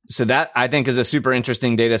so, so that I think is a super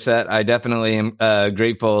interesting data set. I definitely am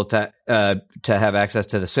grateful to have access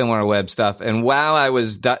to the SimilarWeb stuff. And while I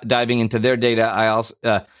was diving into their data, I also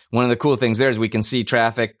one of the cool things there is we can see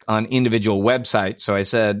traffic on individual websites. So I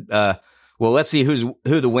said, well, let's see who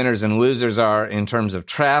the winners and losers are in terms of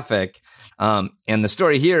traffic. And the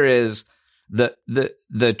story here is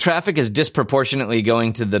the traffic is disproportionately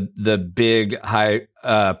going to the big high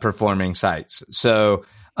performing sites. So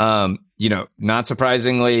not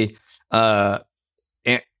surprisingly,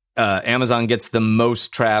 Amazon gets the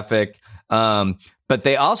most traffic, but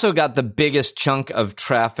they also got the biggest chunk of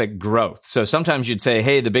traffic growth. So sometimes you'd say,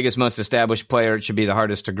 hey, the biggest, most established player, it should be the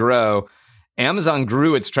hardest to grow. Amazon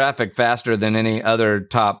grew its traffic faster than any other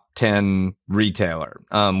top 10 retailer,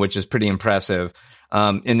 which is pretty impressive.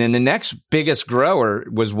 And then the next biggest grower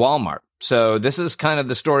was Walmart. So this is kind of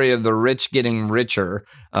the story of the rich getting richer,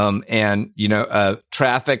 and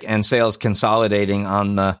traffic and sales consolidating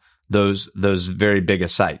on those very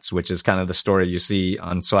biggest sites, which is kind of the story you see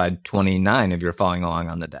on slide 29 if you're following along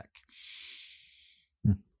on the deck.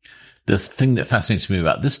 The thing that fascinates me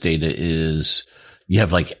about this data is you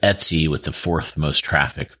have like Etsy with the fourth most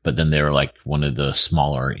traffic, but then they're like one of the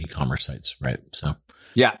smaller e-commerce sites, right? So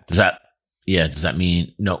yeah, does that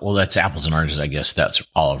mean no? Well, that's apples and oranges, I guess. That's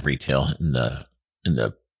all of retail in the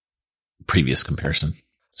previous comparison.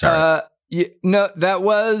 Sorry. No, that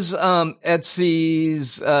was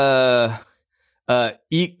Etsy's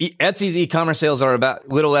Etsy's e-commerce sales are about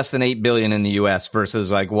a little less than 8 billion in the US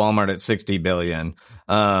versus like Walmart at 60 billion.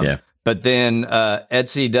 But then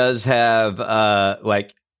Etsy does have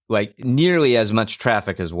like nearly as much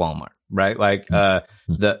traffic as Walmart, right? Like I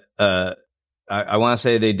want to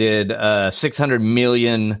say they did 600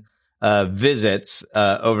 million visits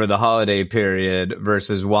over the holiday period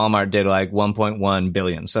versus Walmart did like 1.1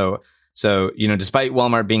 billion. So despite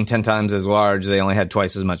Walmart being 10 times as large, they only had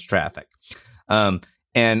twice as much traffic.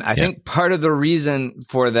 And I think part of the reason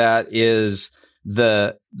for that is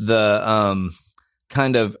the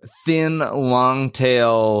kind of thin, long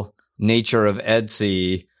tail nature of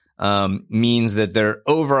Etsy means that their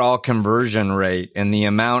overall conversion rate and the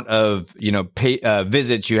amount of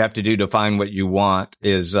visits you have to do to find what you want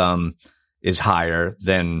is higher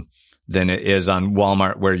than it is on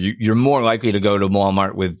Walmart, where you're more likely to go to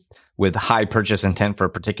Walmart with high purchase intent for a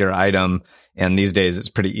particular item. And these days it's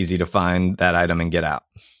pretty easy to find that item and get out.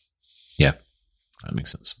 Yeah, that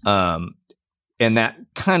makes sense. And that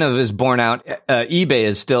kind of is borne out. eBay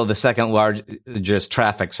is still the second largest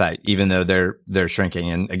traffic site, even though they're shrinking.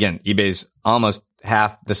 And again, eBay's almost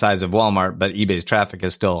half the size of Walmart, but eBay's traffic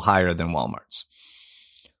is still higher than Walmart's.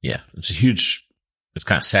 Yeah, it's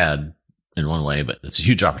kind of sad in one way, but it's a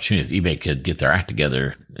huge opportunity. If eBay could get their act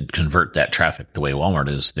together and convert that traffic the way Walmart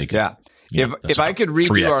is, they could. Yeah. If I could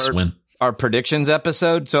redo our predictions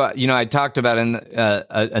episode. So, I talked about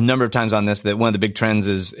a number of times on this that one of the big trends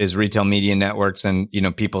is retail media networks and,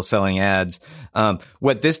 people selling ads.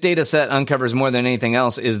 What this data set uncovers more than anything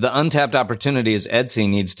else is the untapped opportunity is Etsy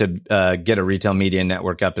needs to get a retail media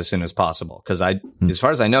network up as soon as possible. Because as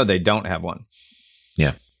far as I know, they don't have one.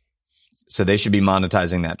 Yeah. So they should be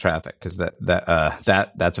monetizing that traffic because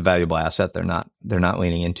that's a valuable asset they're not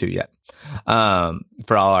leaning into yet.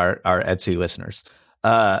 For all our Etsy listeners.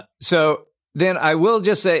 So then I will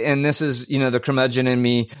just say, and this is, the curmudgeon in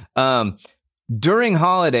me, during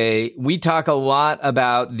holiday, we talk a lot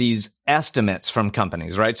about these estimates from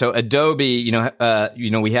companies, right? So Adobe,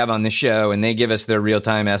 we have on the show and they give us their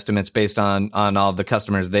real-time estimates based on all the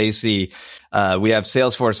customers they see. We have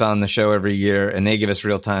Salesforce on the show every year and they give us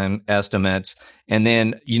real-time estimates. And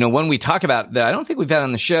then, when we talk about that, I don't think we've had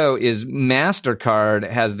on the show is MasterCard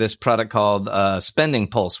has this product called, Spending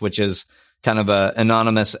Pulse, which is kind of a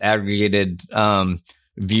anonymous aggregated,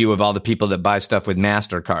 view of all the people that buy stuff with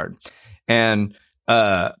MasterCard. And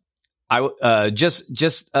I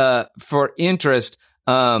just for interest,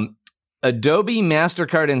 Adobe,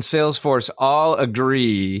 MasterCard, and Salesforce all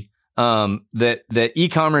agree that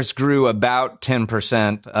e-commerce grew about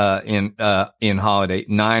 10% in holiday,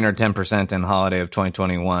 9 or 10% in holiday of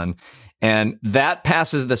 2021. And that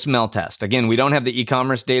passes the smell test. Again, we don't have the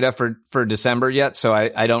e-commerce data for December yet, so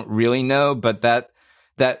I don't really know, but that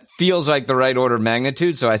feels like the right order of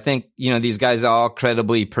magnitude. So I think, these guys all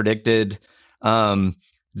credibly predicted the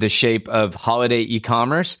shape of holiday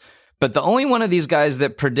e-commerce. But the only one of these guys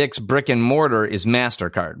that predicts brick and mortar is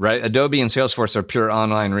MasterCard, right? Adobe and Salesforce are pure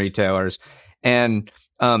online retailers. And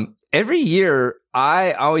every year,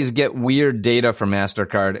 I always get weird data from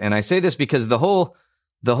MasterCard. And I say this because the whole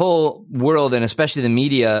world, and especially the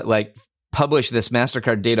media, like publish this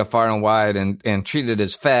MasterCard data far and wide and treat it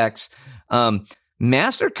as facts.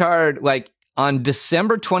 MasterCard, like on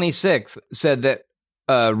December 26th, said that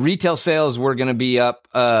retail sales were going to be up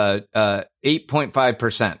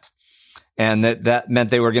 8.5%. And that meant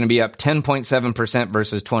they were going to be up 10.7%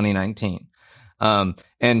 versus 2019.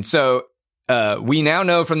 And so we now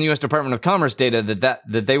know from the U.S. Department of Commerce data that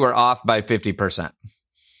they were off by 50%.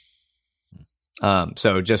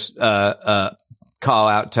 So just call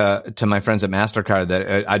out to my friends at MasterCard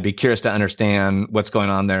that I'd be curious to understand what's going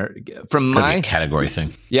on there. From my category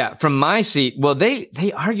thing. Yeah, from my seat, well, they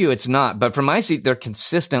argue it's not, but from my seat, they're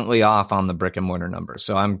consistently off on the brick and mortar numbers.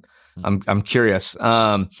 So I'm curious.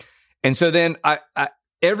 And so then I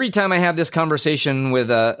every time I have this conversation with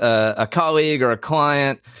a colleague or a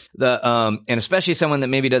client, and especially someone that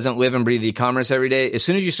maybe doesn't live and breathe e-commerce every day, as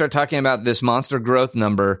soon as you start talking about this monster growth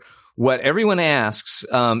number, what everyone asks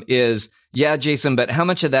is, yeah, Jason, but how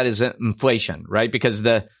much of that is inflation, right? Because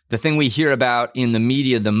the thing we hear about in the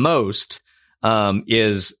media the most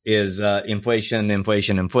is inflation. And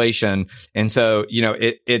so,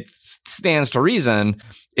 it stands to reason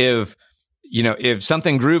if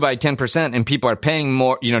something grew by 10% and people are paying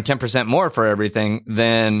more, 10% more for everything,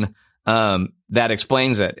 then that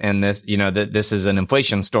explains it. And this, that this is an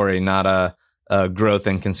inflation story, not a growth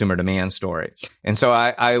and consumer demand story. And so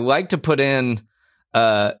I like to put in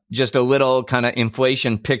just a little kind of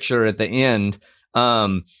inflation picture at the end.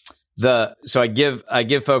 So I give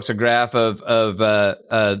folks a graph of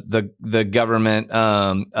the government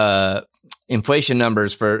inflation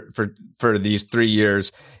numbers for these 3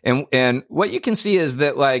 years. And what you can see is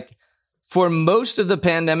that, like, for most of the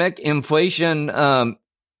pandemic, inflation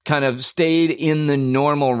kind of stayed in the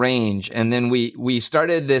normal range. And then we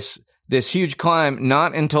started this huge climb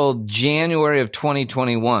not until January of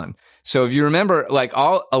 2021. So if you remember, like,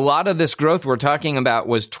 a lot of this growth we're talking about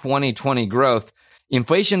was 2020 growth.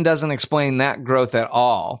 Inflation doesn't explain that growth at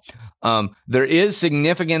all. There is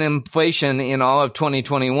significant inflation in all of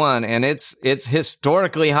 2021, and it's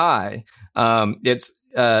historically high. It's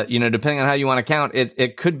depending on how you want to count,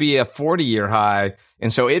 it could be a 40-year high.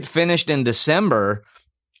 And so it finished in December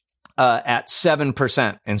at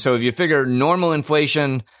 7%. And so if you figure normal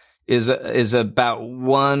inflation is about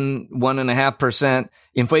 1.5%.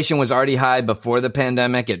 Inflation was already high before the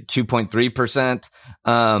pandemic at 2.3%.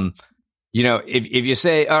 If you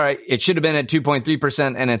say, all right, it should have been at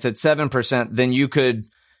 2.3% and it's at 7%, then you could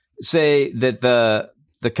say that the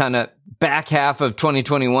kind of back half of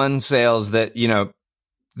 2021 sales that 3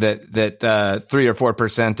 or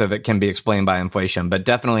 4% of it can be explained by inflation, but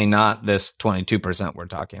definitely not this 22% we're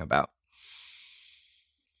talking about.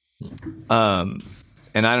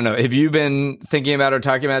 And I don't know, have you been thinking about or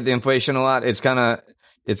talking about the inflation a lot? It's kind of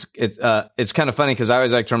funny because I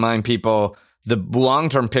always like to remind people the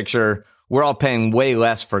long-term picture, we're all paying way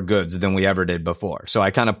less for goods than we ever did before. So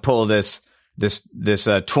I kind of pull this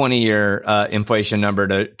 20-year inflation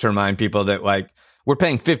number to remind people that, like, we're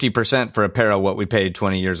paying 50% for apparel what we paid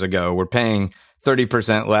 20 years ago. We're paying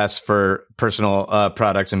 30% less for personal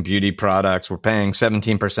products and beauty products. We're paying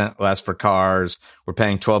 17% less for cars. We're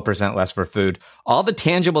paying 12% less for food. All the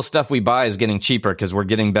tangible stuff we buy is getting cheaper because we're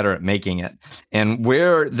getting better at making it. And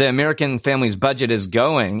where the American family's budget is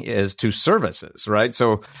going is to services, right?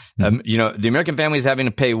 So, the American family is having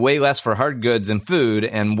to pay way less for hard goods and food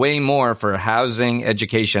and way more for housing,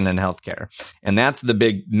 education, and healthcare. And that's the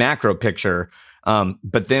big macro picture.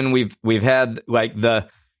 But then we've had, like,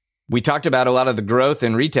 we talked about a lot of the growth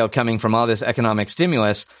in retail coming from all this economic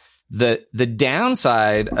stimulus. The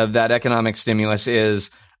downside of that economic stimulus is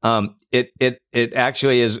it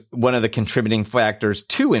actually is one of the contributing factors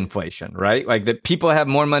to inflation, right? Like, that people have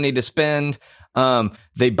more money to spend.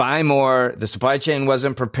 They buy more. The supply chain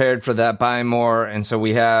wasn't prepared for that buy more. And so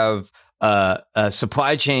we have a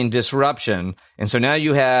supply chain disruption. And so now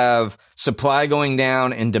you have supply going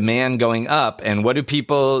down and demand going up. And what do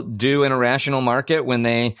people do in a rational market when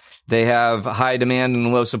they have high demand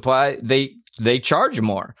and low supply? They charge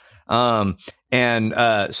more. So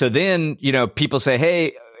then, people say,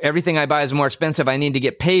 hey, everything I buy is more expensive. I need to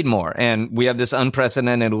get paid more. And we have this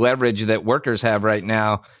unprecedented leverage that workers have right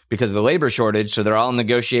now because of the labor shortage. So they're all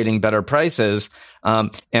negotiating better prices.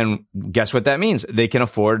 And guess what that means? They can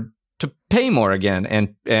afford to pay more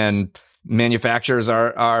again. And manufacturers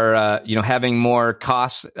are having more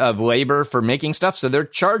costs of labor for making stuff. So they're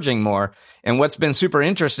charging more. And what's been super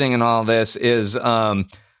interesting in all this is,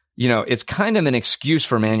 it's kind of an excuse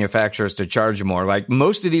for manufacturers to charge more. Like,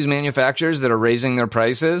 most of these manufacturers that are raising their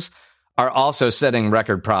prices are also setting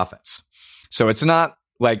record profits. So it's not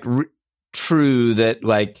like true that,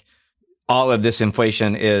 like, all of this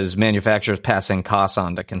inflation is manufacturers passing costs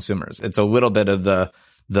on to consumers. It's a little bit of the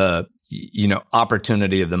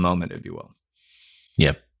opportunity of the moment, if you will.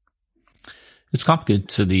 Yeah. It's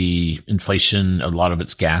complicated. So the inflation, a lot of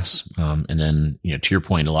it's gas. And then, to your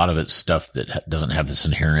point, a lot of it's stuff that doesn't have this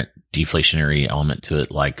inherent deflationary element to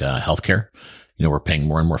it, like healthcare. We're paying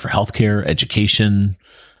more and more for healthcare, education.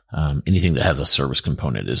 Anything that has a service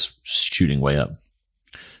component is shooting way up.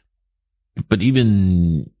 But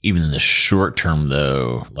even in the short term,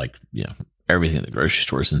 though, everything at the grocery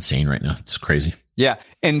store is insane right now. It's crazy. Yeah.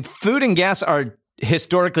 And food and gas are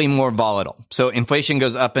historically more volatile. So inflation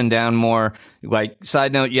goes up and down more. Like,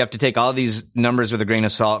 side note, you have to take all these numbers with a grain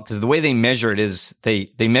of salt, because the way they measure it is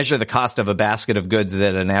they measure the cost of a basket of goods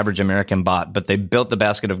that an average American bought, but they built the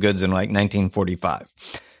basket of goods in 1945.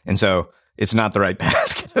 And so it's not the right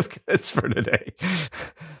basket of goods for today.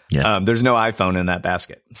 Yeah. There's no iPhone in that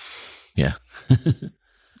basket. Yeah.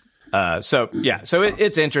 So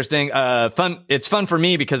it's interesting. Fun. It's fun for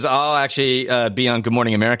me because I'll actually be on Good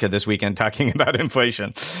Morning America this weekend talking about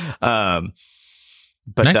inflation. Nice.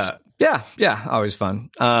 Always fun.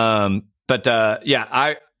 I'm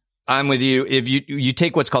with you. If you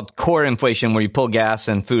take what's called core inflation, where you pull gas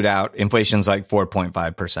and food out, inflation's like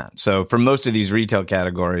 4.5%. So for most of these retail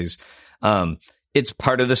categories, it's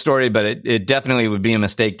part of the story, but it definitely would be a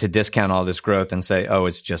mistake to discount all this growth and say, oh,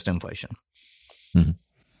 it's just inflation. Mm-hmm.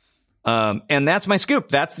 And that's my scoop.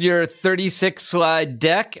 That's your 36 slide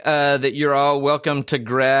deck, that you're all welcome to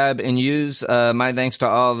grab and use. My thanks to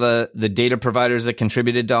all the data providers that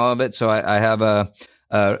contributed to all of it. So I have a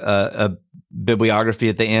bibliography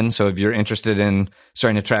at the end. So if you're interested in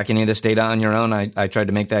starting to track any of this data on your own, I tried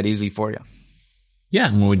to make that easy for you. Yeah,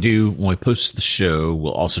 and when we post the show,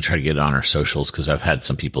 we'll also try to get it on our socials, because I've had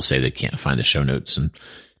some people say they can't find the show notes, and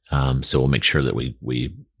so we'll make sure that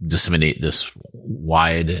we disseminate this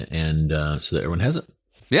wide and so that everyone has it.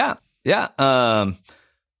 Yeah.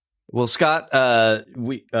 Well, Scott,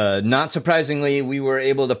 we not surprisingly, we were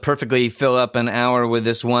able to perfectly fill up an hour with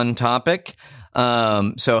this one topic.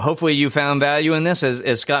 So hopefully you found value in this.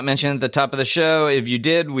 As Scott mentioned at the top of the show, if you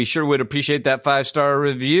did, we sure would appreciate that 5-star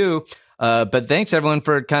review. But thanks everyone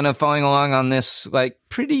for kind of following along on this like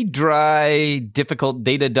pretty dry, difficult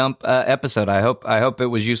data dump episode. I hope it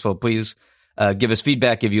was useful. Please give us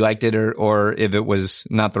feedback if you liked it or if it was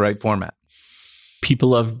not the right format. People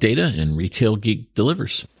love data, and Retail Geek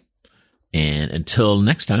delivers. And until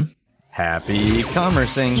next time, happy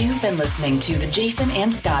commercing. You've been listening to The Jason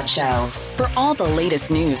and Scott Show. For all the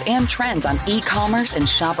latest news and trends on e-commerce and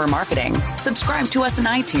shopper marketing, subscribe to us in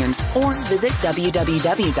iTunes or visit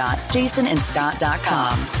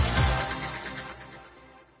www.jasonandscott.com.